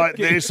acting right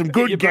there. Some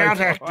good gout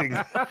acting.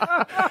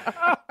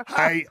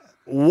 Hey,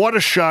 what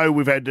a show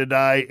we've had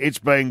today. It's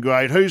been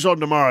great. Who's on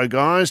tomorrow,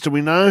 guys? Do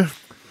we know?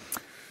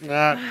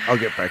 I'll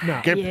get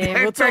back. Get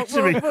back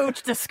to me. We'll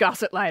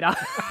discuss it later.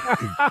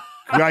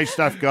 Great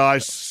stuff,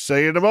 guys.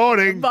 See you in the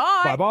morning.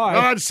 Bye. Bye-bye.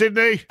 Bye,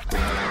 Sydney.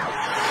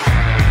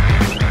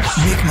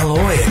 Mick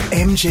Malloy,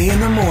 MG in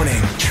the morning.